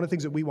challenges, one of the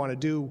things that we want to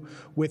do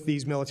with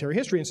these military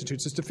history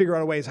institutes is to figure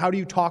out a way is how do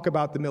you talk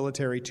about the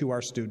military to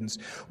our students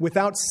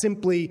without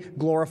simply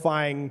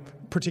glorifying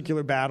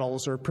particular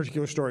battles or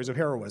particular stories of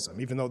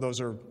heroism, even though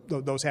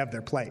those have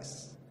their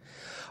place.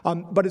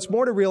 But it's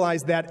more to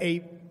realize that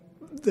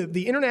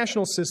the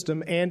international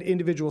system and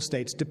individual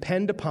states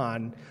depend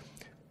upon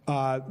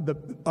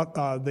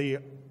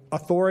the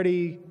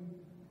authority.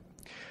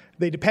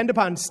 They depend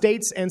upon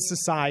states and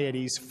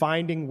societies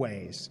finding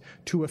ways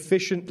to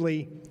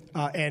efficiently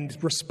and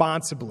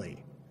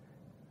responsibly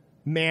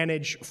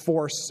manage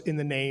force in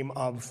the name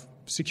of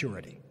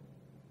security.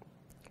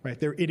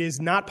 Right? It is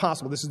not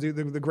possible. This is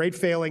the great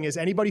failing is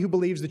anybody who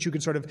believes that you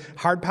can sort of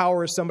hard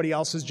power is somebody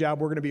else's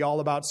job, we're going to be all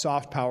about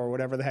soft power,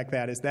 whatever the heck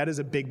that is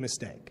a big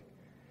mistake.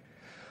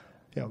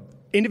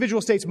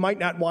 Individual states might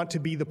not want to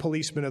be the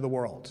policeman of the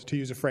world, to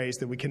use a phrase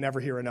that we can never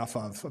hear enough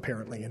of,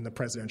 apparently, in the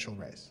presidential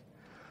race.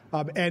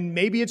 And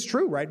maybe it's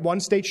true, right? One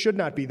state should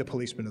not be the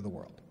policeman of the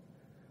world.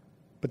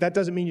 But that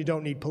doesn't mean you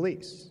don't need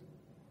police.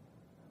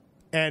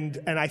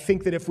 And I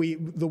think that if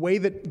the way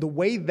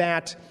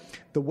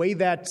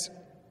that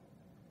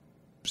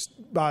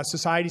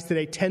societies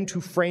today tend to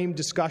frame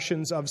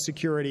discussions of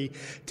security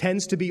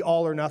tends to be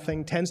all or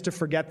nothing, tends to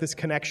forget this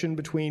connection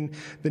between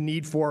the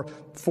need for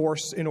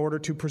force in order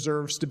to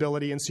preserve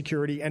stability and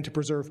security and to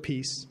preserve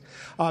peace.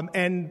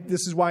 And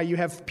this is why you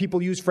have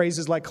people use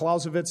phrases like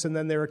Clausewitz, and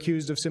then they're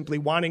accused of simply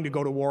wanting to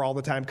go to war all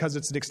the time because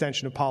it's an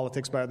extension of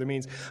politics by other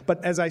means.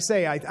 But as I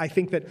say, I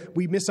think that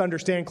we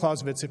misunderstand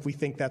Clausewitz if we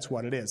think that's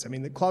what it is. I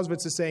mean,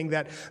 Clausewitz is saying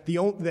that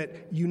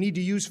that you need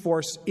to use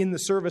force in the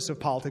service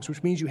of politics,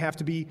 which means you have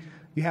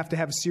to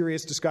have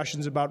serious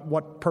discussions about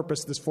what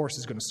purpose this force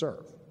is going to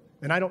serve.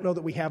 And I don't know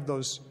that we have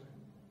those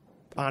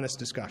honest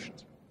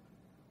discussions.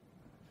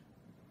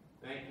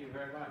 Thank you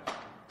very much.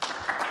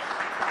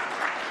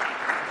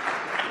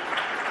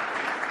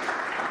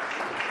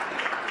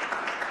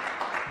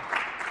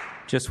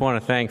 Just want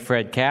to thank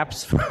Fred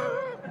Capps. Now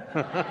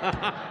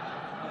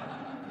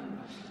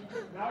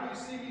you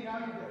see me, now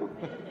you do.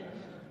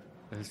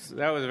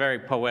 That was a very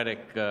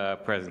poetic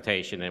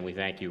presentation, and we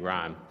thank you,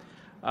 Ron.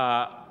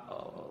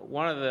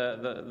 One of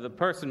the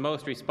person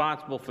most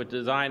responsible for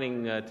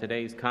designing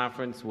today's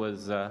conference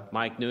was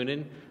Mike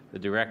Noonan, the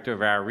director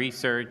of our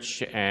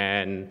research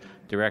and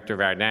director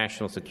of our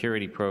national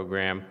security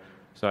program.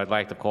 So I'd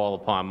like to call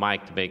upon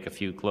Mike to make a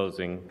few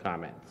closing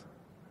comments.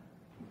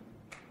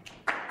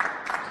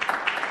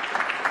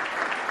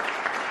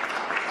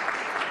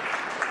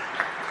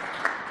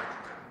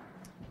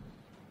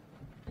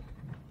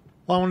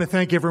 Well, I want to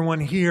thank everyone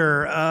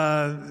here.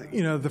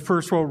 The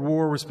First World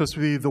War was supposed to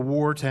be the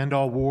war to end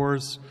all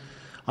wars.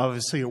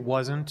 Obviously, it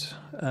wasn't.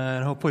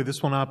 And hopefully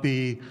this will not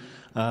be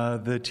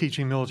the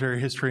Teaching Military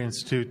History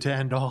Institute to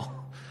end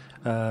all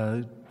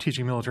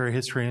teaching military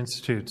history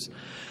institutes.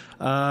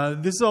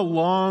 This is a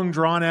long,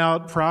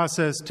 drawn-out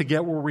process to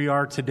get where we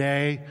are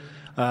today.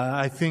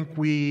 I think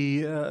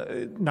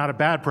not a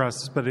bad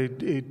process, but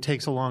it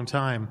takes a long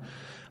time.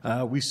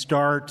 We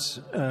start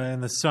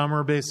in the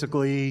summer,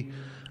 basically,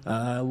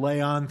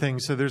 lay on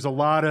things. So there's a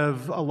lot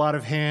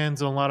of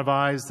hands and a lot of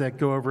eyes that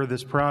go over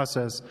this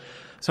process.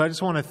 So I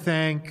just want to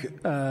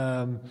thank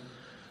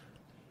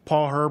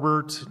Paul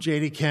Herbert,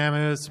 J.D.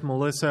 Camus,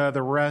 Melissa,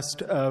 the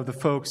rest of the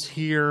folks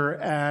here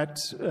at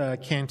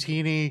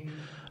Cantini,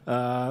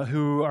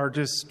 who are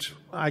just,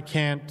 I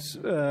can't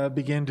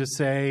begin to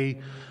say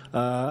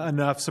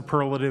enough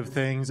superlative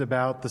things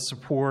about the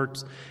support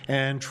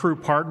and true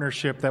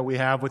partnership that we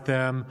have with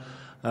them.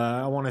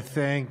 I want to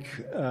thank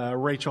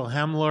Rachel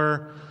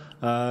Hemler,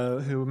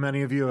 who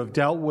many of you have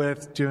dealt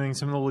with, doing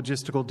some of the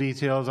logistical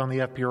details on the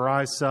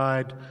FPRI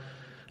side.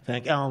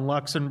 Thank Alan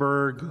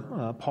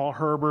Luxembourg, Paul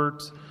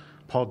Herbert,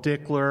 Paul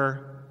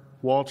Dickler,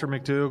 Walter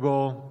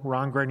McDougall,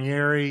 Ron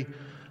Granieri,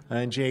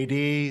 and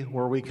JD,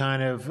 where we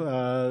kind of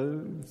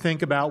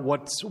think about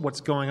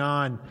what's going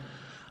on.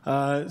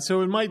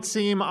 So it might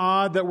seem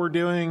odd that we're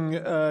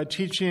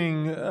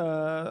teaching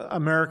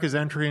America's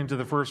entry into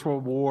the First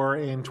World War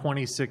in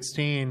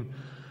 2016,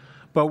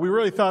 but we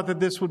really thought that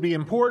this would be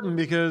important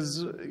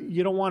because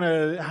you don't want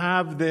to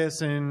have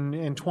this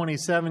in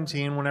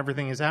 2017 when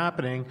everything is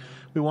happening.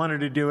 We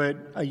wanted to do it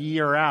a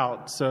year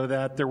out so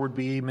that there would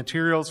be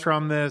materials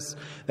from this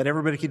that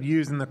everybody could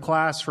use in the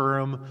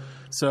classroom.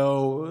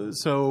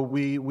 So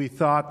we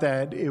thought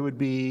that it would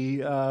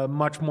be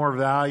much more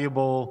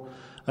valuable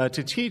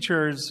to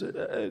teachers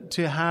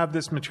to have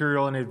this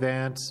material in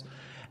advance.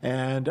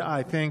 And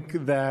I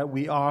think that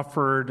we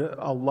offered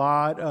a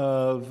lot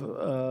of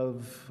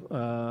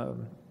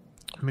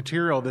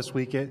material this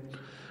weekend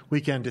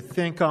to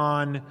think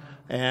on,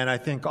 and I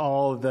think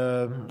all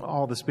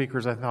the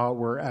speakers I thought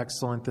were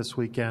excellent this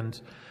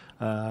weekend.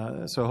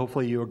 So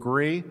hopefully you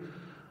agree.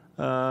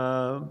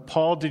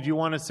 Paul, did you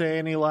want to say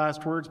any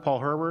last words? Paul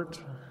Herbert?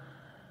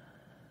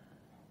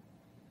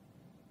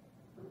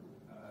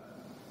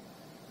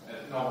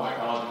 No,